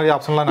போற மாதிரி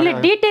ஆப்ஷன்லாம் நிறைய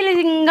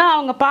டீடைலிங்கா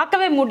அவங்க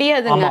பார்க்கவே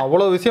முடியாதுங்க. ஆமா,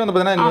 அவ்வளவு விஷயம் வந்து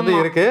பார்த்தீங்கன்னா இங்க வந்து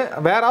இருக்கு.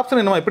 வேற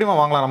ஆப்ஷன் என்னமா எப்படிமா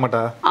வாங்கலாம்?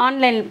 நம்மட்ட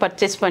ஆன்லைன்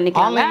பர்ச்சேஸ்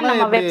பண்ணிக்கலாம்.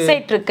 நம்ம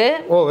வெப்சைட் இருக்கு.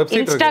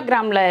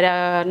 இன்ஸ்டாகிராம்ல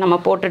நம்ம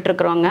போட்டுட்டு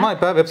இருக்கறோங்க.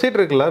 இப்ப வெப்சைட்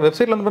இருக்குல்ல,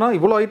 வெப்சைட்ல வந்து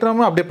இவ்வளவு ஐட்டம்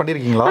அப்படியே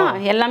பண்ணிருக்கீங்களா?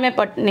 எல்லாமே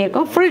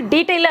பண்ணிருக்கோம். ஃபுல்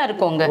டீடைலா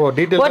இருக்குங்க.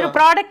 ஒரு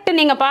ப்ராடக்ட்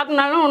நீங்க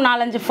பார்க்கனாலும்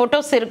 4-5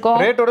 போட்டோஸ் இருக்கும்.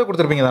 ரேட்டோட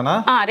கொடுத்திருப்பீங்க தானா?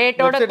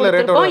 ரேட்டோட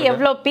கொடுத்திருக்கோம்.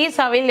 எவ்வளவு பீஸ்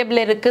அவேலபிள்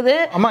இருக்குது.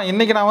 அம்மா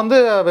இன்னைக்கு நான் வந்து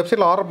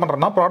வெப்சைட்ல ஆர்டர்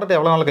பண்றேன்னா ப்ராடக்ட்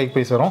எவ்வளவு நாள் கைக்கு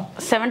போய் சேரும்?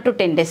 7 to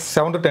 10 days.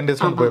 7 to 10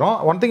 days வந்து போயிடும்.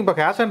 ஒன் திங், இப்ப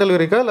கேஷ் ஆன்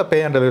டெலிவரிக்கா இல்ல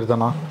பே ஆன் டெலிவரி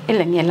தானா?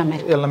 இல்லங்க,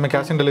 எல்லாமே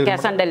cash on delivery.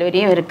 Cash on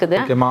டெலிவரியும் இருக்குது.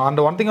 ஓகேமா.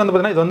 அண்ட் ஒன் திங் வந்து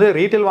பாத்தீங்கன்னா இது வந்து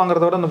ரீட்டைல்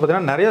வாங்குறதோட வந்து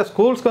பாத்தீங்கன்னா நிறைய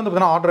ஸ்கூல்ஸ்க்கு வந்து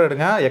பாத்தீங்கன்னா ஆர்டர்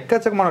எடுங்க.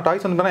 எக்கச்சக்கமான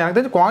டாய்ஸ் வந்து எனக்கு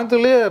தெரிஞ்சு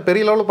கோயம்புத்தூர்லயே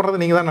பெரிய லெவல்ல பண்றது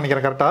நீங்க தான்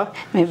நினைக்கிறேன். கரெக்ட்டா?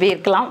 மேபி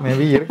இருக்கலாம்.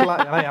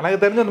 ஏன்னா எனக்கு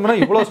தெரிஞ்சு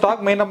வந்து இவ்வளவு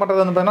ஸ்டாக் மெயின்டைன் பண்றது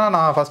வந்து நான்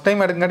ஃபர்ஸ்ட்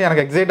டைம் எடுக்கங்காட்டி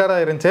எனக்கு எக்ஸைட்டடா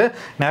இருந்துச்சு.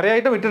 நிறைய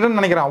ஐட்டம் விட்டுட்டேன்னு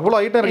நினைக்கிறேன். அவ்வளவு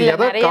ஐட்டம் இருக்கு.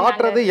 எதை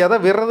காட்டுறது எதை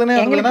விடுறதுன்னு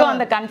எங்களுக்கு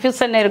அந்த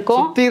கன்ஃபியூஷன்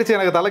இருக்கும். சுத்திருச்சு,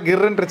 எனக்கு தலை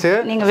கிர்ன்றுச்சு.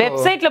 நீங்க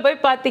வெப்சைட்ல போய்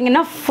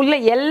பாத்தீங்கன்னா ஃபுல்லா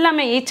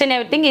எல்லாமே ஈச் அண்ட்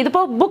எவ்ரிதிங். இது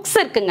போ புக்ஸ்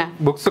இருக்குங்க.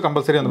 புக்ஸ்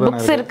கம்பல்சரி வந்து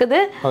புக்ஸ்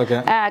இருக்குது. ஓகே.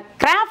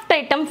 கிராஃப்ட்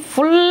ஐட்டம்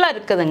ஃபுல்லா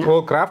இருக்குதுங்க. ஓ,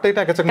 கிராஃப்ட்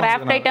ஐட்டம் எக்கச்சக்கமா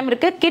கிராஃப்ட் ஐட்டம்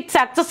இருக்கு. கிட்ஸ்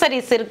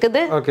அக்சஸரீஸ்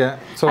இருக்குது. ஓகே.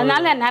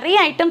 அதனால நிறைய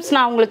ஐட்டம்ஸ்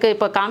நான் உங்களுக்கு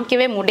இப்ப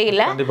காமிக்கவே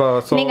முடியல.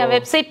 நீங்க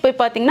வெப்சைட் போய்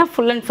பாத்தீங்கன்னா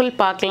ஃபுல் அண்ட் ஃபுல்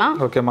பார்க்கலாம்.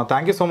 ஓகேமா.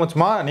 Thank you so much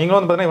மா. நீங்களும்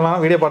வந்து பாத்தீங்கன்னா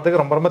இவ்வளவு வீடியோ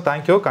பார்த்ததுக்கு ரொம்ப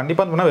thank you.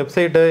 கண்டிப்பா வந்து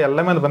வெப்சைட்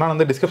எல்லாமே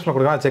வந்து டிஸ்கிரிப்ஷன்ல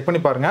கொடுக்குறேன், செக்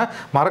பண்ணி பாருங்க.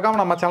 மறக்காம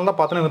நம்ம சேனல்ல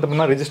பார்த்து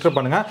வந்து ரெஜிஸ்டர்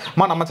பண்ணுங்க.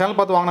 நம்ம சேனல்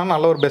பார்த்து வாங்குனா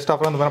நல்ல ஒரு பெஸ்ட்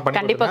ஆஃபர் வந்து பண்ணி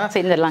கண்டிப்பா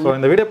செஞ்சிரலாம். சோ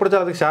இந்த வீடியோ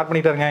பிடிச்சா அதுக்கு ஷேர்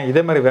பண்ணிட்டே இருங்க.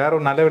 இதே மாதிரி வேற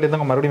ஒரு நல்ல வீடியோ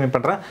தான் மறுபடியும் மீட்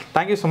பண்றேன்.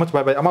 Thank you so much.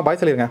 Bye bye. அம்மா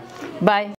பாய் சொல்லிருங்க. பாய்.